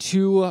aren't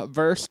too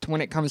versed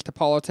when it comes to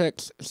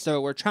politics,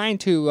 so we're trying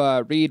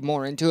to read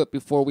more into it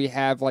before we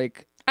have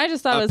like. I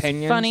just thought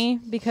Opinions? it was funny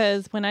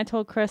because when I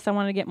told Chris I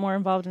wanted to get more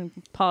involved in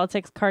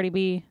politics, Cardi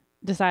B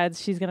decides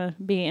she's going to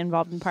be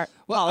involved in politics.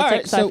 all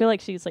right, so I so feel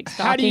like she's like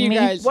stalking how do you me.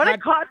 guys? what how- a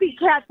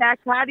copycat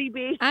that Cardi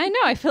B. I know.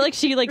 I feel like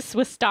she like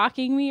was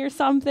stalking me or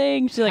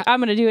something. She's like,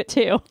 I'm going to do it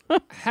too.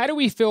 How do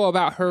we feel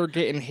about her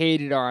getting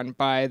hated on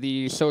by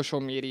the social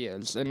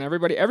medias and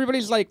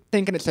everybody's like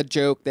thinking it's a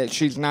joke that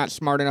she's not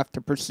smart enough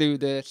to pursue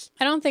this?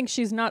 I don't think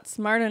she's not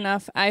smart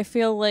enough. I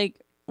feel like,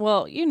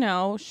 well,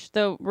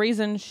 the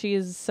reason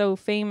she's so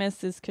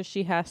famous is because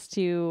she has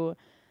to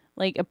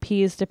like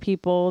appease to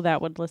people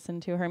that would listen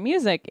to her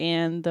music,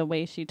 and the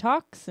way she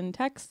talks and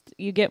texts,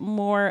 you get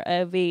more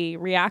of a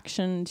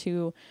reaction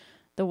to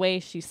the way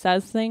she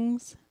says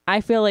things. I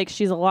feel like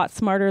she's a lot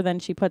smarter than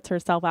she puts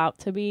herself out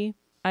to be.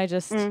 I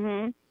just,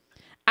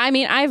 I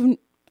mean, I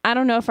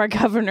don't know if our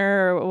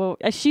governor,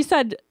 she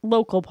said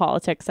local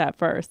politics at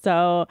first,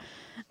 so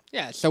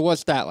Yeah, so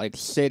what's that, like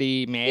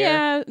city mayor?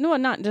 yeah, no,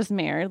 not just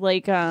mayor,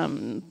 like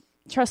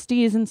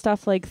trustees and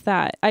stuff like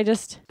that. I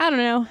don't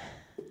know.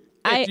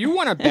 If you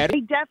want to bet,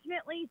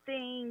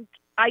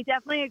 I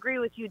definitely agree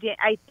with you, Dan.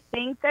 I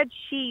think that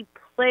she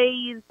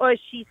plays or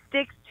she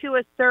sticks to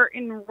a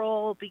certain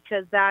role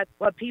because that's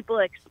what people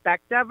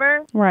expect of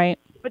her. Right.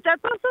 But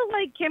that's also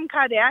like Kim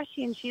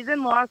Kardashian. She's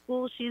in law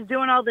school. She's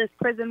doing all this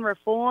prison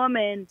reform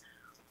and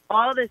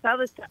all this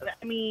other stuff.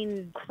 I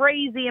mean,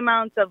 crazy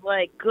amounts of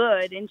like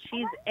good. And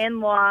she's in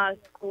law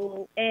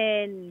school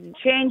and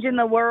changing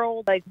the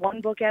world like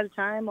one book at a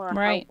time or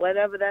Right.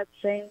 whatever that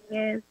saying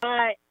is.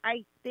 But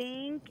I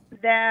think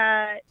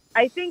that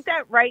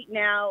right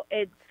now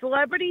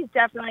celebrities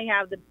definitely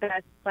have the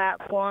best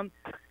platform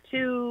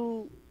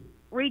to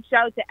reach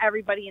out to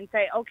everybody and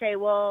say, okay,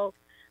 well,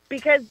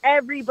 because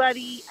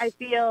everybody, I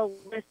feel,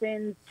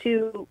 listens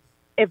to.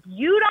 If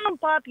you don't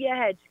bop your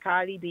head to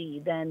Cardi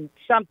B, then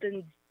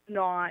something's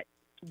not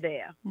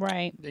there.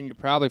 Right. Then you're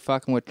probably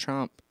fucking with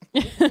Trump.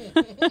 Like,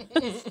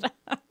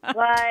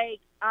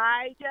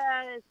 I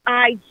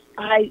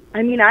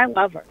mean, I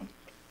love her.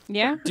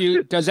 Yeah.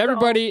 Does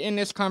everybody in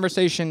this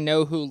conversation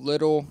know who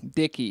Little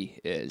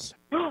Dicky is?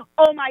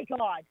 Oh my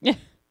God.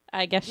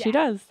 I guess she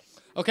does.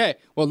 Okay,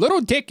 well,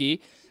 Little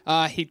Dicky,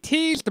 he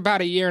teased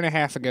about a year and a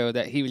half ago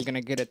that he was going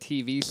to get a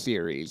TV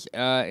series,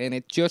 and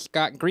it just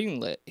got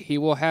greenlit. He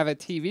will have a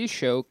TV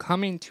show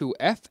coming to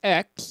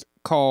FX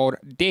called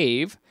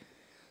Dave,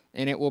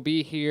 and it will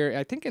be here,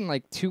 I think, in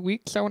like 2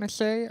 weeks, I want to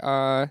say,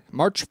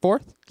 March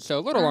 4th, so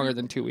a little longer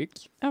than 2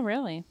 weeks. Oh,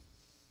 really?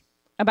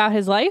 About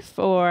his life,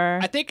 or?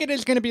 I think it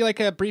is going to be like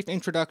a brief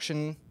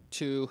introduction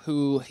to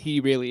who he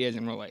really is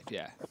in real life,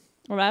 yeah.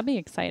 Well, that'd be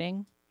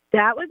exciting.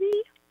 That would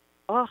be,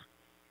 oh,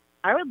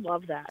 I would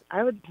love that.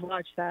 I would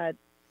watch that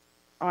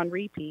on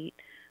repeat.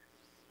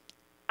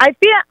 I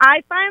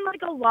find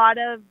like a lot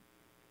of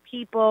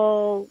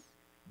people,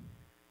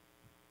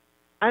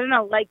 I don't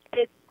know, like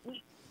it's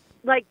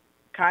like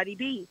Cardi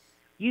B.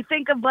 You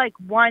think of like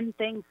one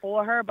thing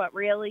for her, but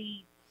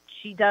really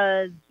she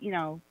does, you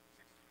know,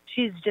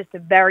 she's just a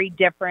very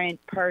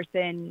different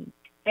person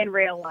in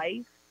real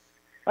life.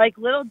 Like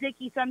Little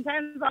Dicky,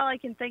 sometimes all I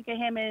can think of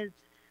him is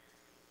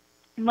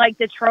like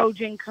the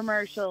Trojan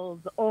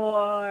commercials,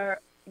 or,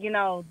 you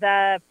know,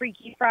 the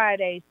Freaky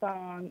Friday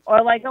song,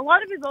 or like a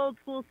lot of his old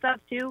school stuff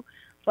too.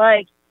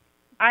 Like,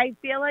 I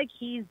feel like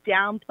he's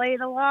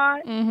downplayed a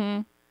lot,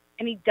 and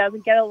he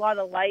doesn't get a lot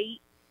of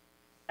light.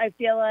 I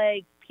feel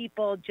like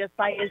people just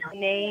by his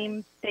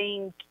name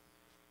think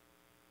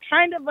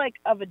kind of like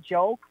of a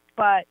joke,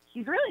 but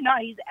he's really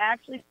not. He's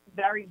actually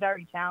very,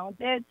 very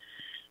talented.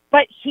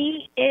 But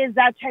he is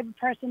that type of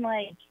person,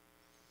 like,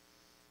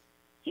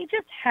 he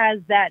just has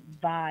that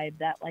vibe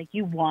that, like,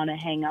 you want to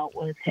hang out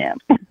with him.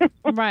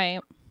 Right.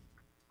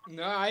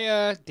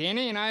 No,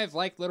 Danny and I have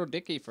liked Little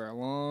Dicky for a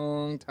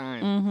long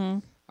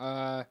time.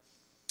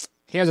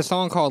 He has a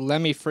song called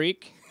Let Me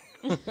Freak.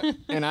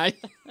 And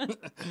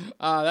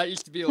that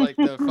used to be like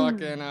the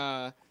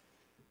fucking,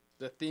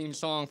 the theme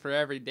song for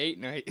every date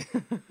night.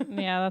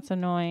 Yeah, that's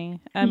annoying.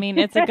 I mean,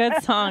 it's a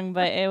good song,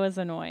 but it was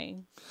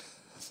annoying.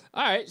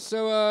 All right,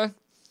 so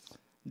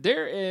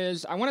there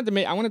is. I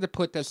wanted to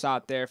put this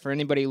out there for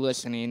anybody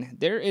listening.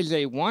 There is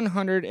a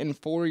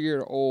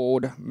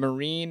 104-year-old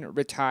Marine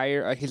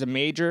retire. He's a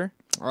major.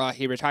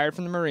 He retired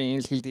from the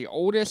Marines. He's the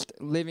oldest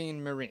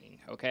living Marine.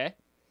 Okay.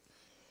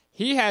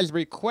 He has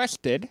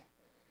requested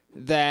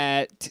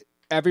that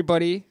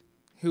everybody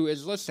who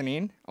is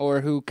listening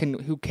or who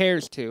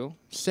cares to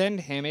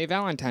send him a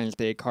Valentine's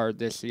Day card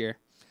this year.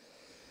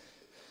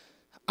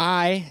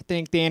 I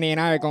think Danny and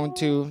I are going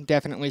to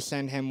definitely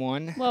send him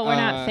one. Well, we're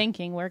not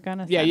thinking. We're going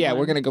to send Yeah, one.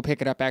 we're going to go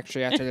pick it up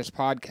actually after this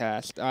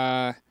podcast.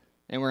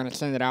 And we're going to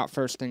send it out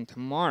first thing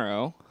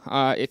tomorrow.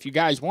 If you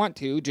guys want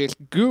to, just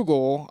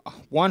Google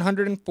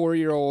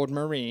 104-year-old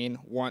Marine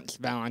wants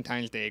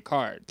Valentine's Day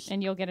cards.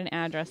 And you'll get an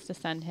address to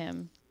send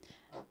him.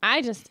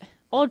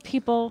 Old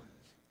people,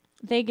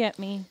 they get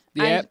me.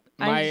 Yep,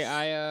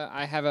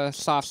 I have a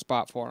soft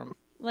spot for them.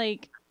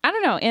 Like, I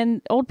don't know.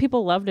 And old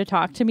people love to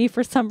talk to me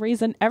for some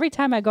reason. Every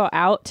time I go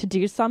out to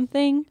do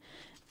something,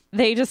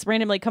 they just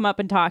randomly come up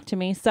and talk to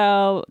me.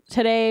 So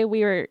today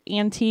we were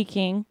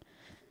antiquing,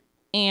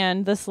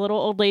 and this little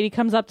old lady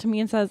comes up to me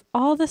and says,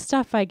 all the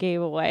stuff I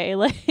gave away,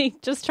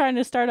 like just trying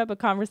to start up a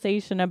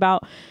conversation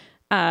about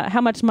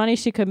how much money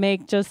she could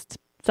make just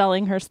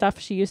selling her stuff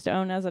she used to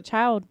own as a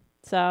child.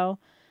 So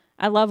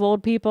I love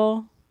old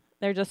people.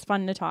 They're just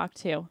fun to talk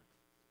to.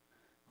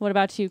 What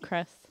about you,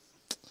 Chris?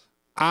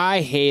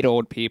 I hate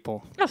old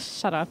people. Oh,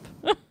 shut up.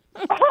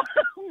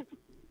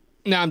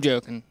 No, I'm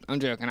joking.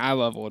 I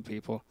love old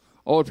people.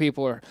 Old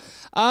people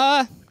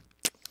are,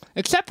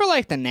 except for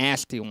like the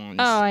nasty ones.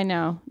 Oh, I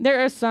know.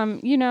 There are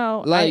some,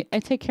 like, I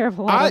take care of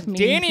a lot of mean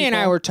Danny people. and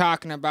I were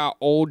talking about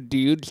old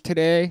dudes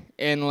today,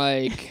 and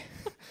like,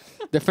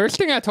 the first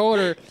thing I told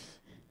her,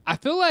 I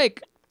feel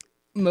like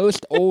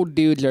most old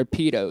dudes are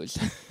pedos.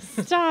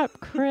 Stop,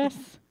 Chris.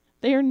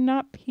 They are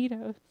not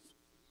pedos.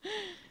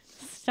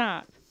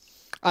 Stop.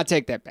 I'll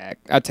take that back.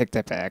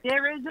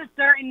 There is a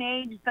certain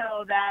age,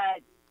 though,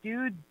 that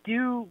dudes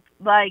do,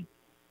 like,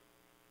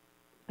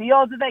 the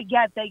older they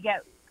get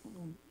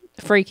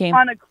freaking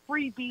on a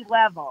creepy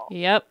level.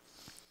 Yep.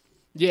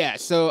 Yeah,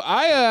 so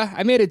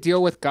I made a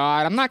deal with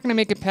God. I'm not going to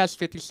make it past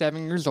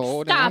 57 years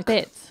old. Stop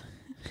it.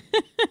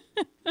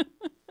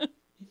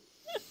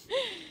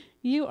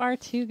 You are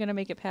too going to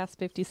make it past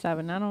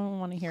 57. I don't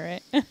want to hear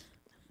it.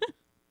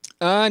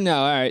 No,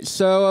 all right.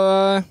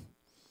 So,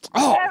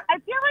 I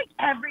feel like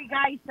every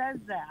guy says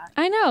that.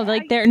 I know,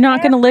 like they're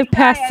not going to live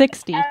past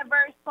 60. I've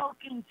ever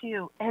spoken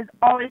to has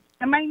always,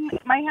 and my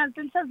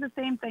husband says the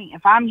same thing.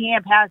 If I'm here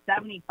past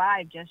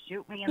 75, just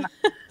shoot me in the.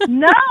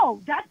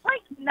 No, that's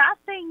like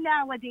nothing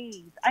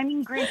nowadays. I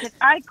mean, granted,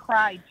 I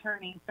cried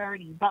turning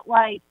 30, but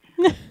like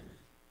 75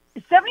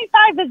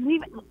 isn't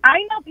even.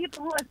 I know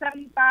people who are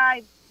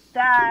 75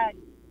 that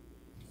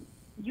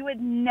you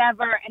would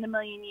never in a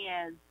million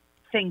years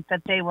think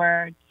that they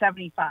were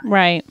 75.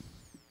 Right.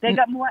 They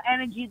got more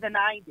energy than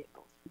I do.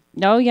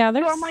 Oh, yeah.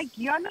 So I'm like,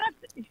 you're not.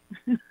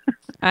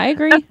 I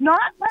agree. That's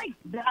not like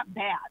that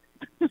bad.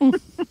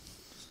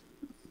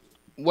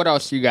 What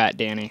else you got,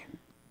 Danny?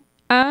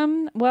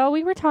 Well,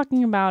 we were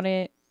talking about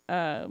it,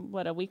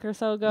 a week or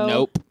so ago?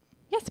 Nope.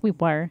 Yes, we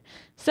were.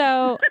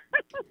 So,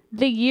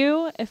 the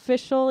U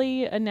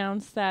officially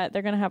announced that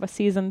they're going to have a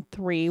season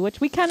 3, which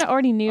we kind of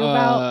already knew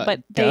about,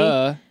 but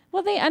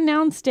they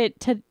announced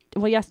it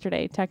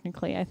yesterday,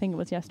 technically. I think it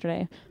was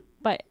yesterday.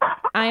 But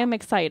I am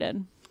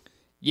excited.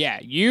 Yeah,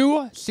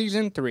 You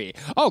season 3.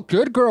 Oh,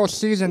 Good Girls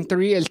season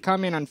 3 is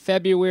coming on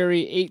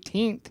February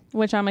 18th.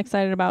 Which I'm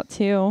excited about,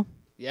 too.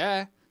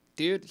 Yeah.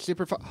 Dude,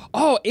 super fun.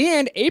 Oh,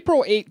 and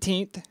April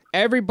 18th,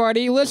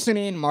 everybody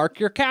listening, mark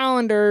your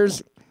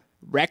calendars.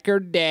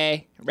 Record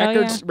day.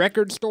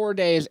 Record store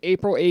day is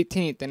April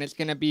 18th, and it's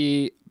going to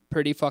be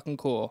pretty fucking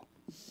cool.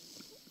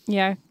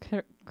 Yeah,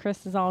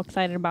 Chris is all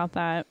excited about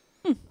that.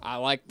 I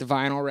like the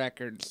vinyl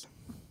records.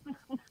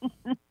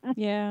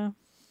 Yeah.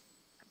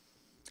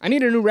 I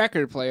need a new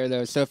record player,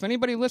 though, so if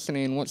anybody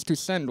listening wants to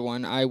send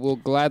one, I will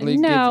gladly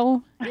give...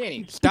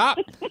 Danny, stop.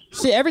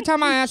 See, every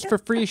time I ask for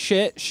free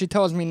shit, she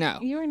tells me no.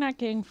 You are not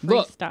getting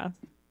free stuff.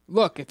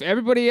 Look, if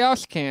everybody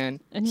else can,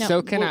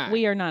 so can I.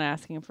 We are not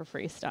asking for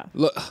free stuff.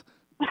 Look,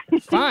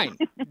 fine.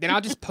 Then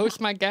I'll just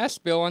post my gas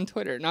bill on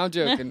Twitter. No, I'm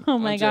joking. Oh,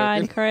 my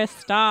God, Chris,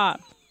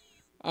 stop.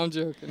 I'm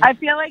joking. I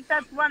feel like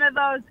that's one of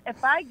those,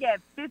 if I get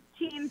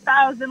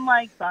 15,000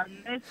 likes on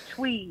this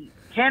tweet,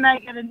 can I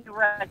get a new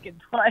record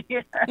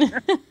player?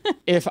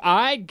 If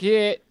I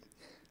get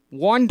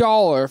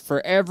 $1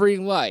 for every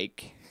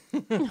like.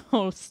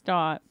 Oh,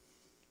 stop.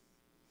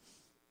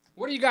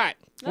 What do you got?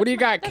 What do you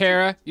got,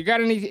 Kara? You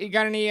got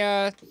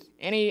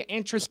any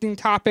interesting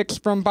topics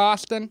from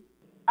Boston?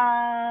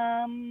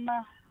 I'm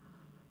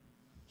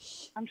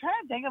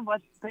trying to think of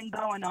what's been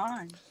going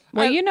on.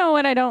 Well, you know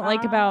what I don't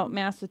like about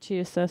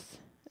Massachusetts.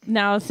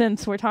 Now,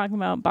 since we're talking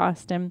about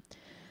Boston,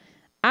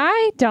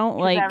 I don't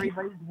like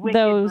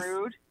those.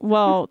 Rude.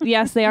 Well,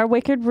 yes, they are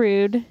wicked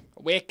rude.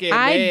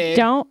 I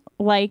don't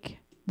like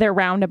their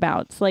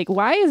roundabouts. Like,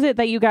 why is it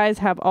that you guys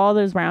have all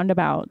those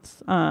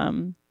roundabouts?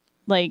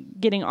 Like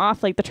getting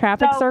off like the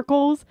traffic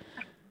circles.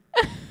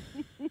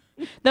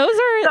 Those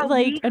are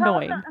like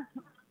annoying.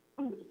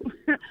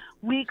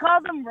 We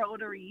call them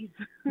rotaries.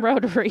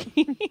 Rotaries.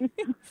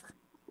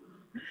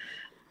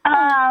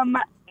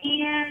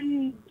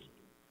 And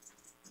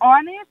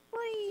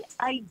honestly,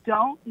 I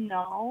don't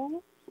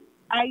know.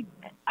 I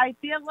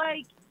feel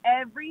like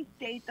every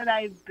state that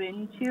I've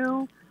been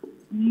to,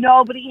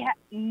 nobody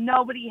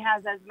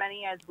has as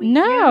many as we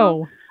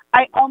do.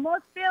 I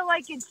almost feel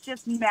like it's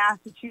just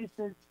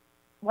Massachusetts'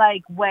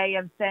 like way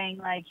of saying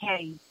like,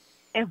 hey,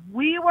 if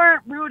we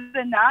weren't rude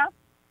enough,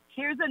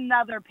 here's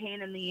another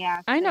pain in the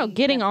ass. I know,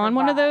 getting on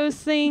one of those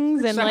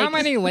things. And so like, how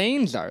many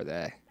lanes are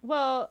there?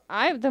 Well,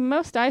 the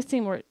most I've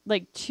seen were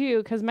like 2,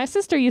 because my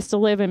sister used to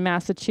live in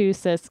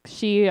Massachusetts.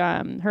 She,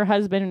 her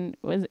husband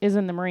is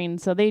in the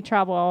Marines, so they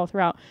travel all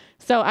throughout.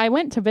 So I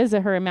went to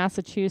visit her in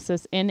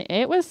Massachusetts, and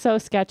it was so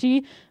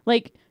sketchy.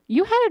 Like,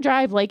 you had to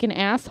drive like an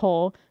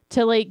asshole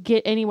to like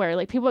get anywhere.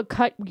 Like, people would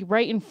cut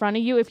right in front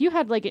of you. If you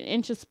had like an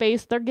inch of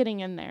space, they're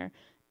getting in there.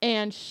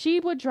 And she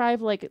would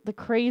drive like the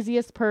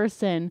craziest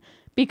person,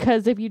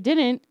 because if you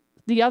didn't,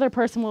 the other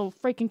person will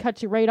freaking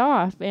cut you right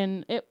off.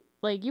 And it,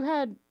 like, you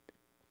had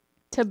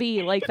to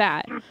be like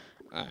that.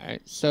 All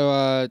right.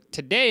 So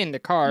today in the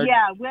car.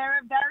 Yeah, we are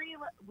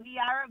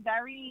a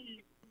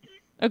very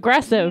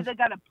aggressive. You either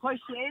gotta push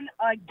in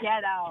or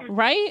get out.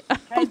 Right?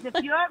 Because if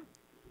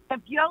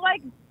you're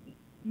like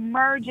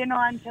merging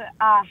onto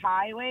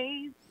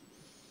highways,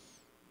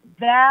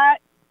 that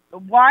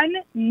one,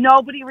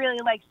 nobody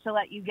really likes to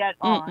let you get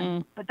on.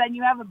 Mm-mm. But then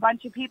you have a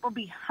bunch of people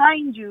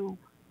behind you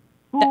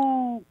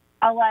who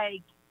are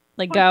like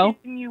go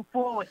you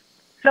forward.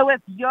 So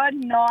if you're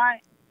not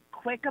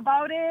quick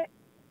about it,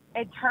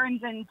 it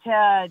turns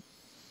into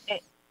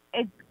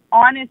it's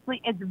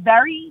honestly it's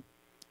very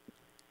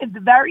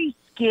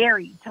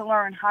scary to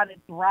learn how to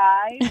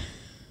drive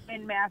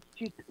in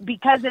Massachusetts,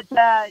 because it's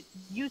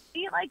you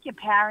see like your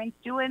parents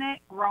doing it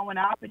growing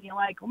up and you're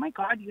like, oh my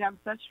God, you have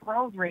such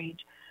road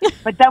rage.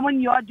 But then when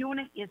you're doing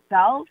it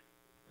yourself,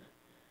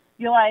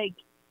 you're like,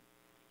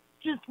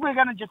 we're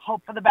gonna just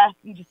hope for the best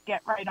and just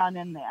get right on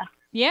in there.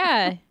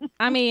 Yeah.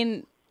 I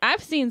mean,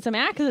 I've seen some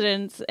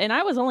accidents, and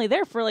I was only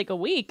there for like a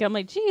week. I'm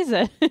like,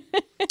 Jesus.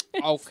 Okay.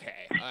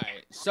 All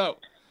right. So,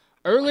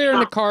 earlier in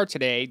the car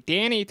today,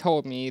 Danny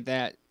told me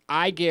that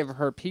I give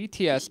her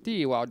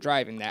PTSD while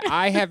driving, that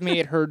I have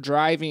made her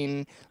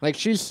driving, like,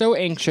 she's so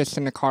anxious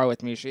in the car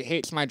with me. She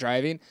hates my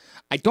driving.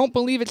 I don't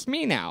believe it's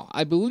me now.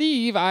 I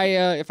believe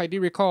if I do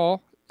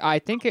recall, I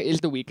think it is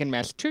the week in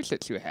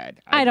Massachusetts you had.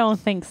 I don't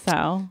think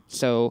so.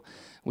 So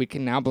we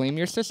can now blame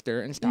your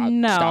sister and stop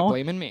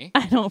blaming me.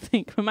 I don't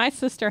think my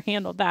sister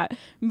handled that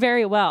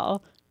very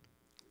well.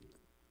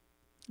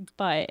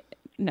 But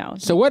no.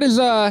 So what is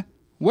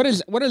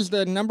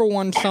the number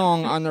one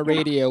song on the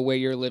radio where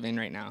you're living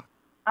right now?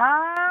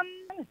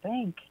 to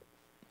think.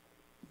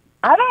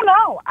 I don't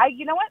know.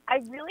 You know what?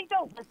 I really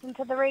don't listen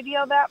to the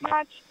radio that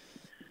much.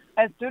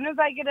 As soon as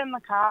I get in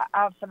the car,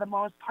 for the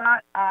most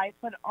part, I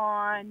put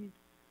on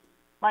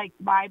like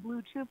my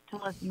Bluetooth to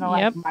listen to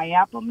like my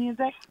Apple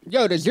Music.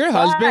 Yo, does your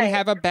husband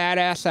have a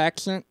badass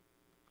accent?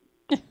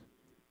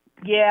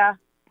 Yeah.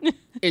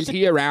 Is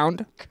he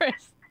around?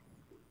 Chris.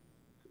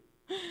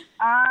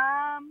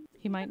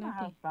 He might not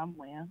be.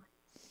 Somewhere.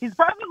 He's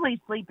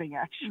probably sleeping,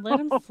 actually. Let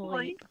him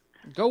sleep.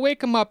 Go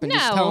wake him up and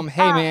just tell him,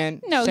 hey,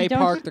 man, say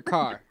park the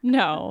car.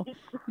 No.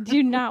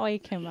 Do not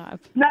wake him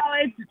up. No,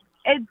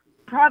 it's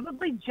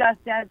probably just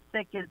as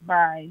thick as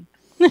mine.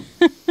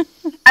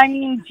 I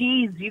mean,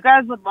 geez, you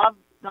guys would love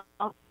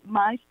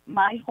my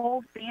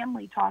whole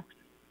family talks.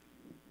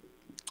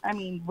 I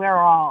mean, we're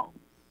all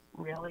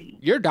really.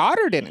 Your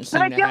daughter didn't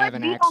seem to have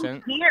an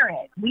accent. We don't hear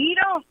it.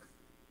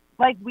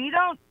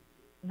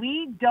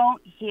 We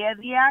don't hear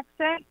the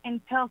accent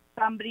until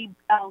somebody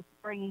else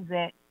brings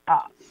it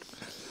up.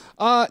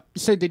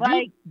 So did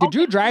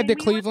you drive to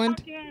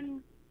Cleveland?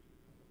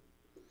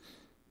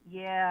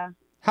 Yeah.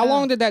 How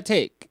long did that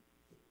take?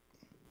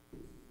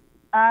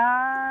 It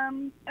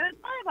was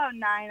probably about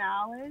 9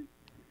 hours.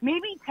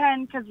 Maybe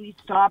 10 because we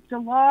stopped a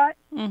lot.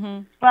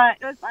 Mm-hmm. But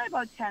it was probably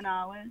about 10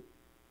 hours.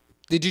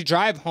 Did you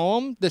drive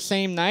home the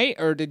same night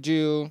or did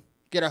you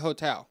get a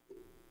hotel?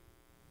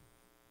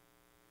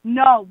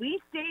 No, we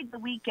stayed the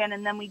weekend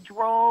and then we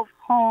drove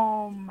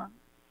home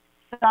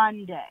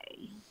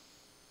Sunday.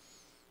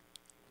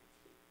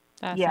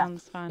 That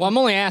sounds fun. Well, I'm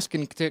only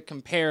asking to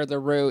compare the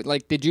road.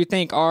 Like, did you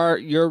think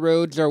your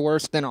roads are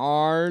worse than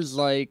ours?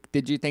 Like,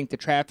 did you think the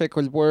traffic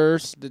was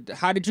worse?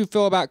 How did you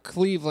feel about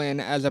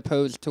Cleveland as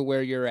opposed to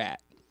where you're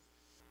at?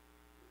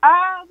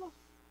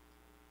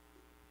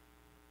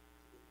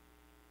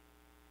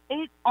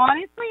 It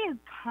honestly is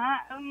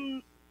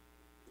kind.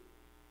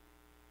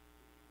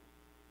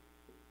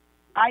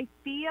 I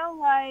feel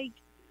like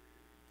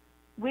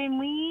when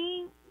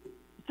we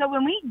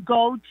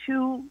go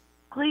to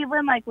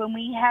Cleveland, like when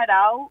we head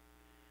out,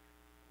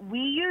 we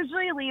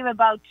usually leave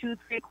about 2-3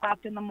 o'clock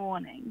in the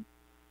morning.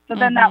 So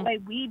then that way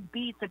we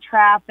beat the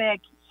traffic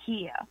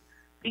here.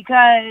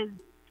 Because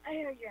I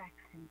heard your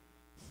accent.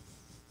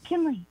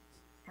 Kinley,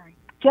 sorry.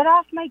 Get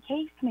off my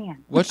case,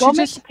 man. What Go she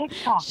make just? a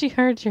TikTok. She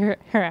heard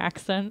her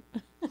accent.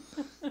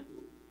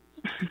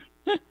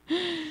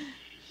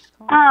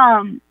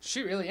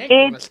 She really ain't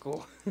going to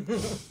school.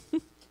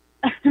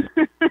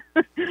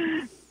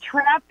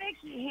 Traffic,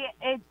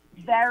 it's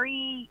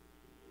very.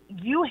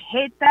 You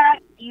hit that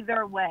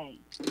either way.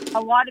 A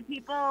lot of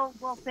people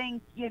will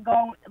think you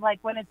go like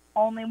when it's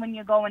only when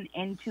you're going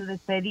into the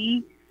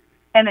city,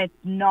 and it's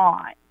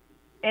not.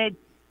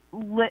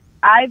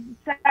 I've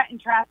sat in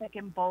traffic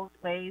in both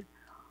ways.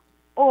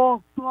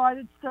 Oh God,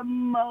 it's the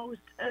most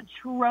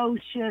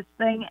atrocious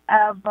thing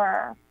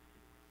ever.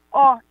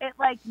 Oh,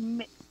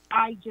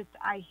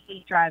 I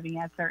hate driving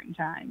at certain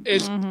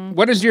times.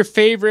 What is your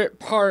favorite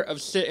part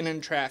of sitting in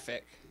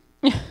traffic?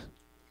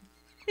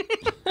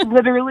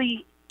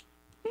 Literally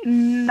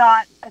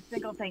not a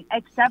single thing,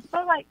 except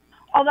for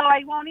although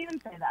I won't even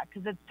say that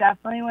because it's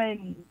definitely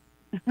when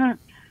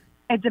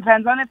it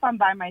depends on if I'm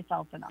by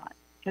myself or not.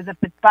 Because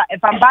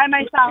if I'm by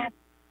myself,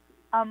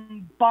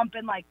 I'm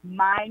bumping my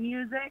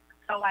music.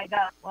 So I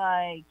got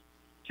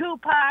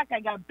Tupac, I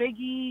got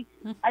Biggie,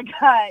 I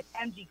got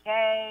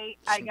MGK,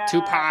 I got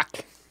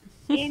Tupac,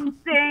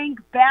 NSYNC,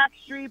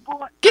 Backstreet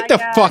Boys. Get the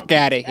fuck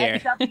out of here.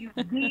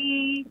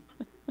 SWV,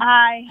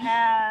 I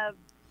have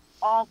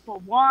All For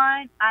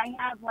One. I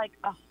have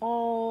a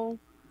whole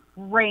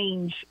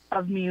range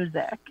of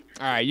music.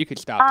 All right, you could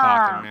stop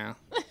talking now.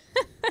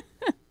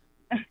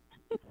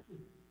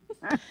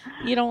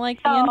 You don't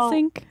like the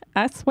NSYNC?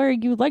 I swear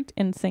you liked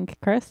NSYNC,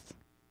 Chris.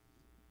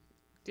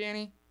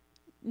 Danny?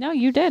 No,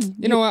 you did.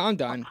 You know what? I'm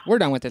done. We're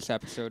done with this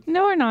episode.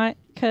 No, we're not,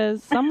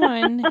 because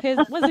someone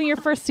wasn't your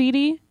first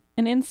CD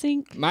an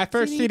NSYNC? My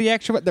first CD,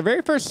 actually, the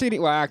very first CD.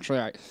 Well, actually,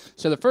 all right.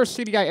 So the first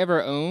CD I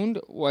ever owned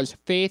was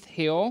Faith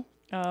Hill.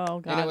 Oh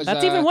God,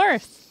 that's even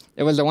worse.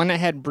 It was the one that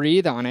had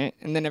Breathe on it,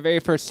 and then the very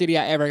first CD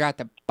I ever got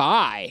to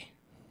buy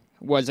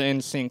was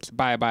NSYNC's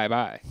Bye Bye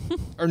Bye,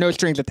 or No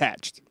Strings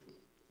Attached.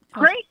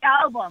 Great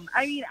album.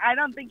 I mean, I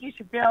don't think you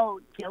should feel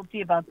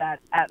guilty about that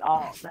at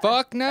all.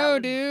 Fuck no,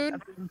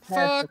 dude.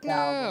 Fuck no.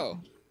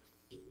 Album.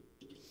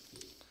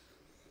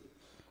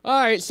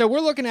 All right, so we're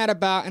looking at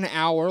about an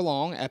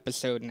hour-long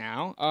episode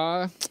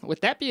now. With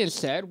that being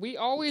said, we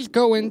always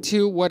go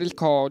into what is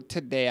called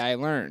Today I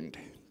Learned.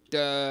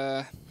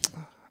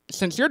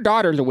 Since your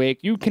daughter's awake,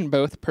 you can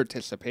both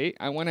participate.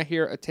 I want to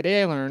hear a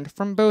Today I Learned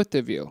from both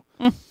of you.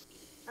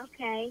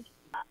 Okay.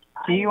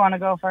 Do you want to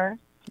go first?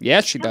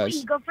 Yes, she No, does.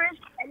 you go first.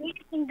 I need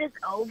to think this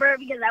over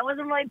because I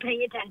wasn't really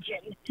paying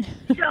attention.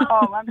 So,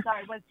 I'm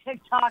sorry. Was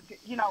TikTok,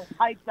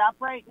 hyped up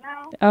right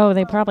now? Oh,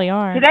 they probably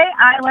are. Today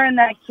I learned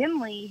that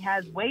Kinley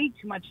has way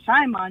too much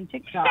time on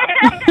TikTok. I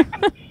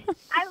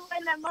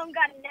learned that Mom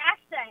got an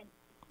accent.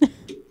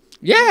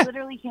 Yeah. You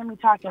literally hear me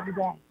talk every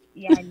day.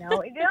 Yeah, I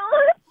know. I do.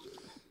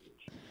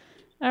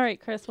 All right,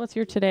 Chris, what's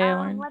your Today I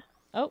Learned?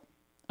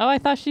 Oh, I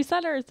thought she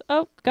said hers.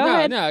 Oh, go no,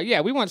 ahead. No,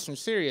 yeah, we want some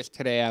serious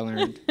today, I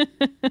learned. Oh,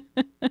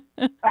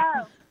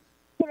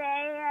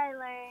 today I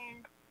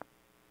learned.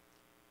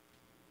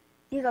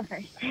 You go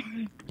first.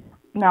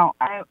 No,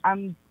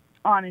 I'm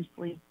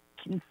honestly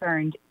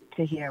concerned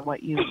to hear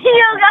what you.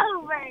 You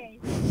go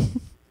first.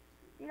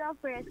 You go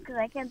first because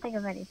I can't think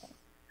of anything.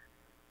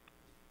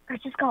 Or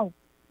just go.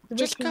 We're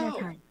Just wasting go.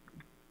 our time.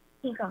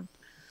 Keep going.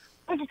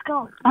 Or just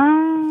go.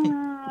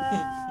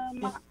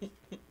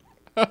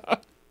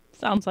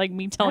 Sounds like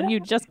me telling you,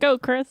 just go,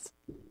 Chris.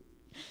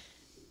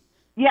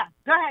 Yeah,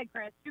 go ahead,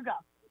 Chris. You go.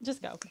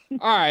 Just go.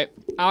 All right,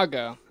 I'll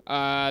go.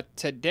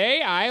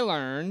 Today I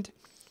learned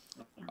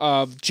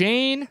of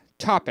Jane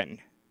Toppin,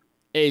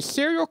 a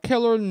serial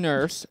killer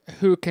nurse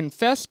who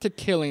confessed to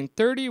killing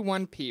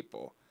 31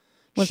 people.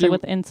 Was She- it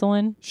with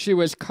insulin? She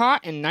was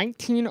caught in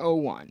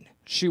 1901.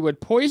 She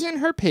would poison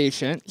her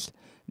patients,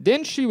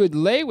 then she would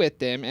lay with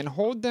them and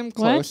hold them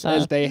close the-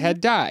 as they had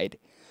died.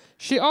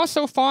 She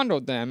also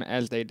fondled them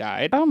as they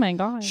died. Oh my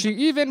god. She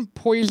even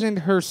poisoned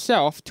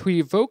herself to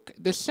evoke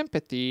the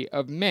sympathy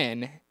of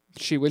men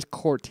she was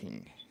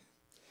courting.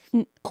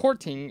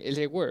 Courting is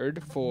a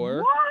word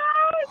for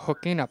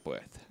hooking up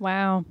with.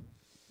 Wow.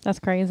 That's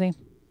crazy.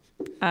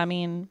 I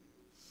mean,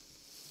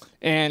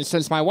 And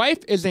since my wife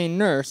is a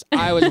nurse,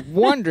 I was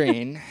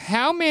wondering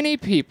how many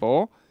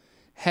people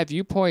have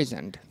you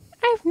poisoned?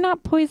 I've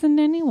not poisoned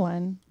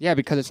anyone. Yeah,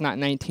 because it's not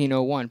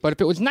 1901. But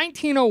if it was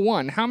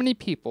 1901, how many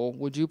people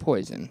would you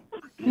poison?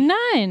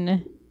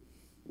 None.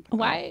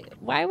 Why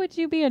would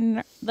you be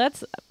a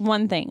That's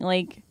one thing.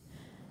 Like,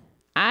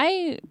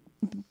 I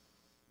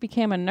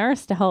became a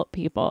nurse to help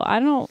people.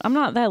 I'm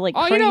not that like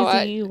crazy. You know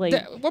what?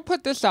 Like, We'll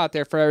put this out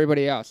there for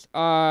everybody else.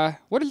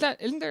 What is that?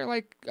 Isn't there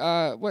like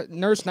what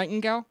Nurse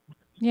Nightingale?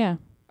 yeah.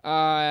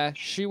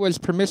 She was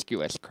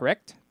promiscuous,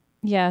 correct?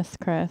 Yes,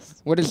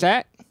 Chris. What is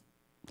that?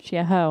 She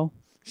a hoe.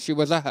 She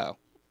was a hoe.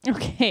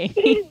 Okay.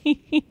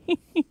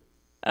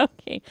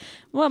 Okay.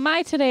 Well,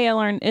 my today I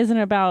learned isn't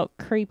about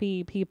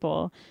creepy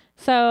people.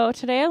 So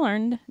today I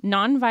learned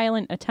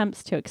nonviolent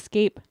attempts to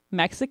escape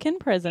Mexican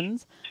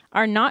prisons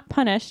are not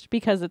punished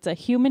because it's a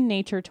human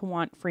nature to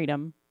want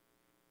freedom.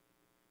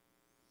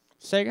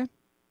 Say again?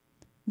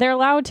 They're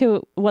allowed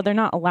to, well, they're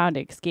not allowed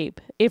to escape.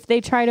 If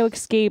they try to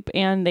escape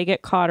and they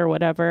get caught or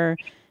whatever,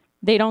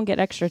 they don't get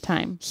extra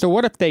time. So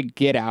what if they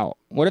get out?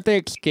 What if they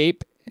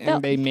escape and They'll-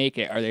 they make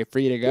it? Are they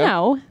free to go?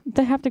 No,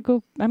 they have to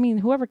go. I mean,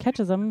 whoever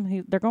catches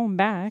them, they're going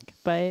back,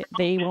 but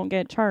they won't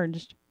get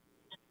charged.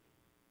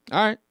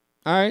 All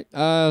right.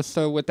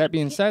 So with that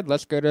being said,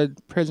 let's go to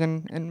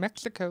prison in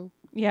Mexico.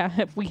 Yeah,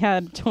 if we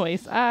had a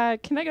choice.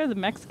 Can I go to the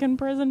Mexican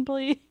prison,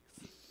 please?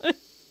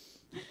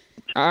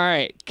 All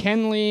right.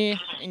 Kenley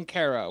and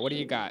Kara, what do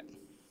you got?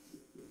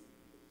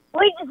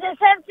 Wait, does this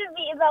have to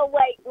be about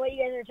what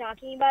you guys are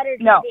talking about, or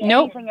No,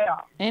 Nope. anything at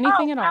all.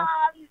 Anything at all.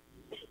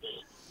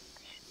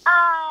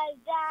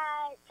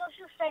 That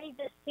social studies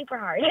is super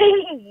hard.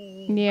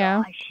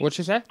 Yeah. Gosh. What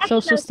you say?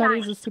 Social no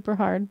studies science. is super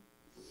hard.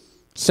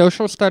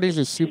 Social studies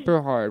is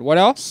super hard. What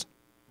else?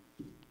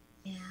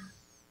 And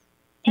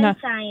No.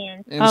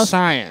 science. In Oh.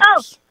 science.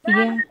 Oh,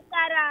 Yeah.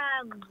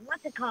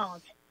 what's it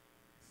called?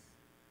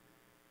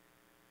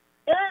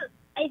 It was,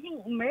 I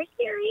think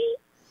Mercury.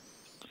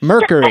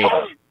 Mercury. I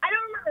don't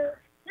remember.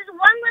 There's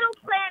one little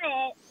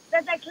planet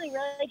that's actually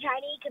really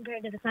tiny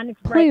compared to the sun. It's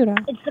Pluto.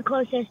 It's the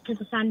closest to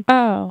the sun.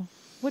 Oh.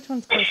 Which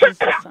one's closest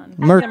to the sun?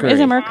 Mercury. Is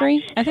it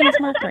Mercury? I think it's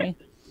Mercury.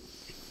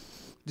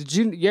 Did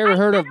you ever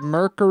heard of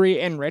Mercury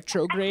in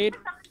retrograde?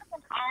 M?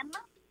 It's I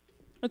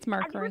think it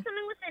Mercury. was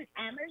something with an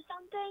M or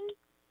something.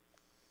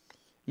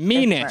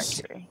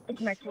 Meanness. Mercury.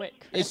 It's Mercury.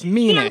 It's I'm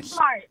meanness.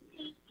 smart.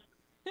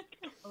 A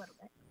little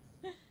bit.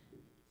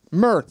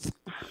 Mirth.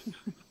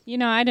 You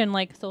know, I didn't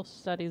like social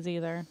studies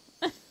either.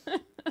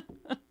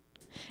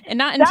 And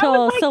not That until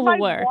was like Civil my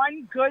War.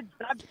 one good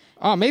subject.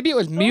 Oh, maybe it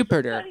was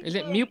Mupiter. Is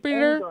it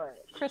Mupiter?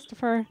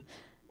 Christopher.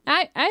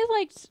 I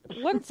liked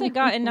once I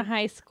got into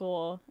high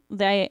school,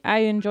 I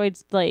enjoyed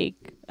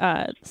like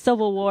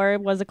Civil War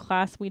was a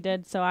class we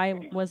did, so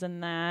I was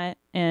in that,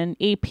 and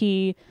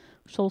AP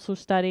social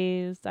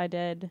studies I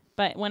did.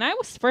 But when I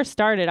was first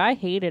started, I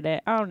hated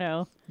it. I don't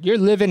know. You're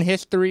living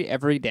history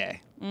every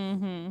day.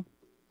 Mm-hmm.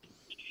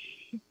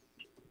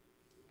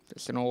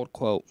 It's an old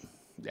quote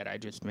that I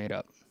just made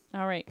up.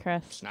 All right,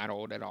 Chris. It's not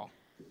old at all.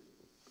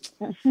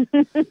 All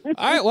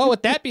right, well,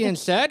 with that being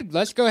said,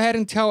 let's go ahead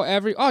and tell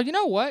Oh, you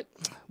know what?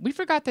 We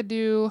forgot to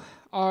do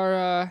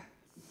our,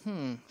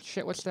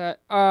 what's that?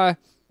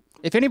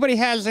 If anybody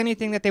has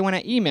anything that they want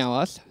to email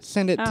us,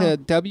 send it to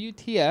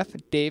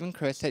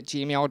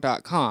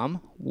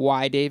WTFDaveandChris@gmail.com.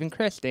 Why Dave and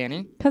Chris,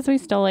 Danny? Because we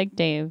still like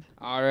Dave.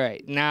 All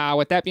right. Now,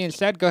 with that being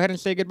said, go ahead and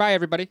say goodbye,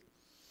 everybody.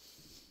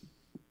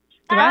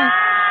 Goodbye.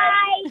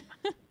 Bye.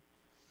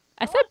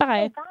 I said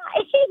bye. Bye.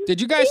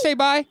 Did you guys say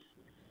bye?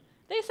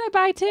 They said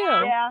bye too.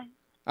 Yeah.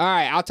 All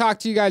right. I'll talk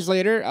to you guys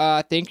later.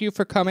 Thank you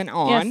for coming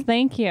on. Yes,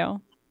 thank you.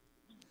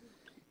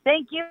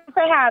 Thank you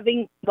for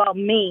having,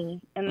 me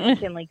and the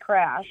McKinley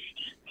crash.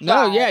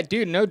 No, Bye. yeah,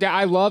 dude, no doubt.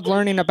 I love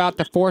learning about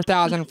the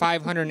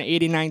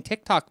 4,589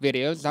 TikTok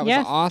videos. That was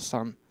Yes.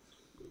 awesome.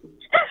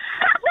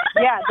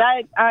 Yeah,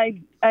 that I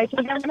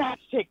think I'm gonna have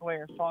to take away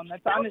your phone.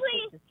 That's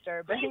honestly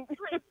disturbing.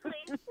 Please.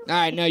 All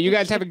right, no, you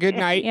guys have a good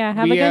night. Yeah,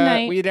 have a good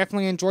night. We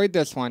definitely enjoyed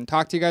this one.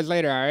 Talk to you guys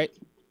later, all right?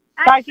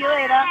 Talk to you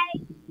later.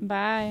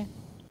 Bye.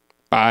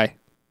 Bye.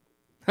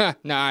 No, all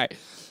right.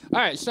 All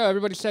right, so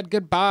everybody said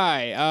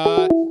goodbye.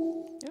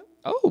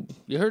 Oh,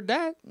 you heard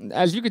that?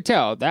 As you could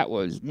tell, that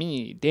was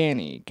me,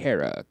 Danny,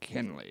 Kara,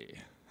 Kenley.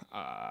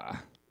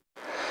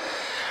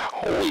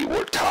 We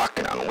were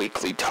talking on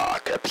Weekly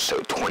Talk,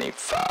 episode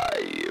 25.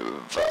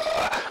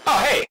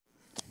 Oh, hey!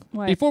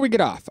 What? Before we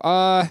get off,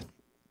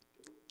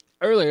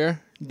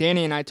 earlier,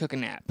 Danny and I took a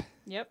nap.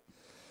 Yep.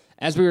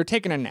 As we were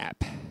taking a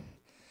nap,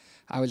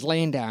 I was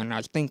laying down and I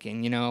was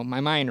thinking,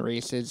 my mind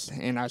races,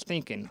 and I was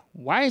thinking,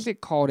 why is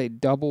it called a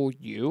double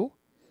U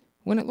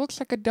when it looks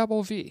like a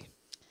double V?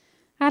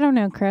 I don't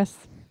know, Chris.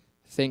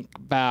 Think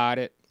about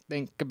it.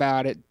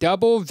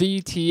 Double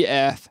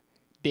VTF,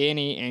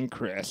 Danny and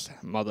Chris,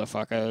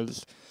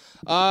 motherfuckers.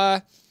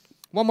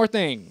 One more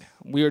thing.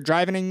 We were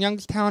driving in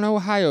Youngstown,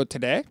 Ohio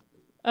today.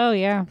 Oh,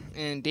 yeah.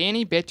 And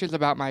Danny bitches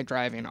about my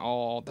driving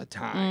all the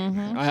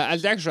time.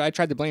 I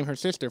tried to blame her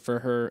sister for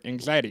her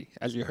anxiety,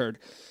 as you heard.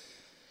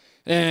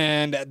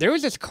 And there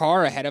was this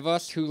car ahead of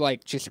us who,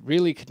 just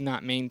really could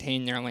not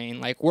maintain their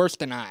lane, worse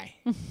than I.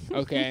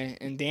 Okay?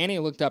 And Danny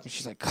looked up and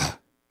she's like,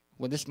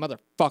 will this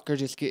motherfucker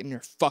just get in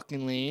her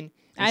fucking lane?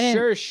 And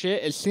sure as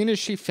shit, as soon as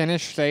she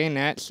finished saying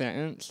that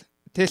sentence,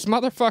 this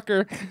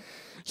motherfucker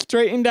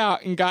straightened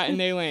out and got in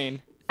their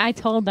lane. I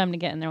told them to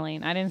get in their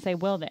lane. I didn't say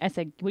will they. I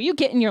said, will you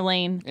get in your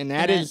lane? And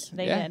they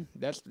did.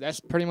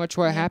 That's pretty much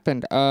what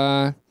happened.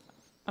 I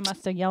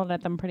must have yelled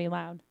at them pretty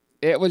loud.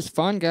 It was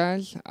fun,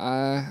 guys.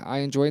 I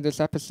enjoyed this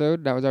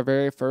episode. That was our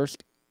very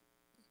first.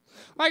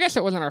 Well, I guess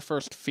it wasn't our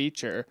first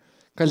feature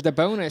because the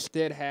bonus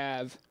did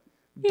have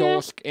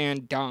Dolsk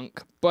and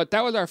Dunk, but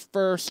that was our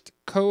first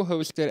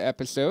co-hosted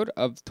episode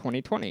of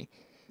 2020.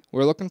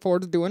 We're looking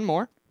forward to doing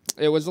more.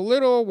 It was a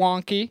little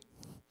wonky,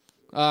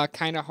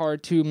 kind of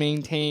hard to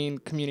maintain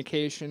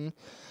communication,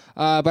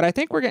 but I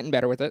think we're getting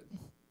better with it.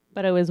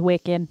 But it was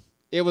wicked.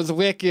 It was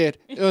wicked.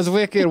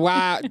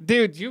 Wow.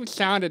 Dude, you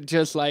sounded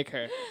just like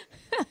her.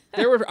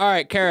 All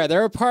right, Kara,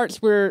 there were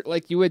parts where,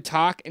 you would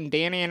talk, and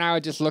Danny and I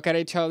would just look at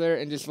each other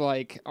and just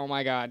oh,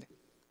 my God.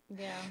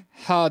 Yeah.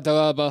 How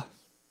double.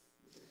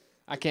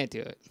 I can't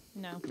do it.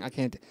 No. I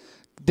can't.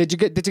 Did you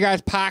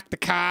guys park the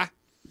car?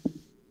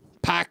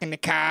 Parking the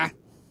car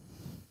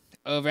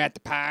over at the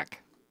park?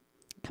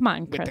 Come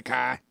on, Chris. With the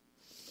car.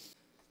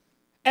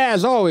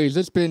 As always,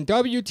 it's been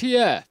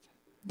WTF.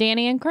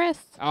 Danny and Chris.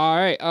 All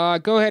right.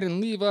 Go ahead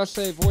and leave us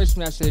a voice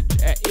message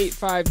at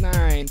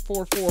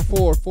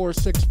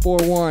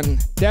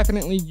 859-444-4641.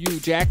 Definitely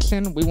you,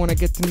 Jackson. We want to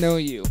get to know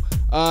you.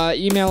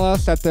 Email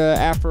us at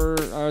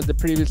the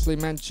previously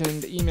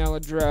mentioned email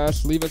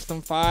address. Leave us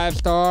some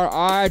 5-star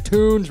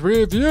iTunes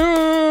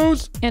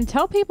reviews. And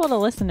tell people to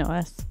listen to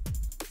us.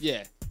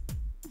 Yeah.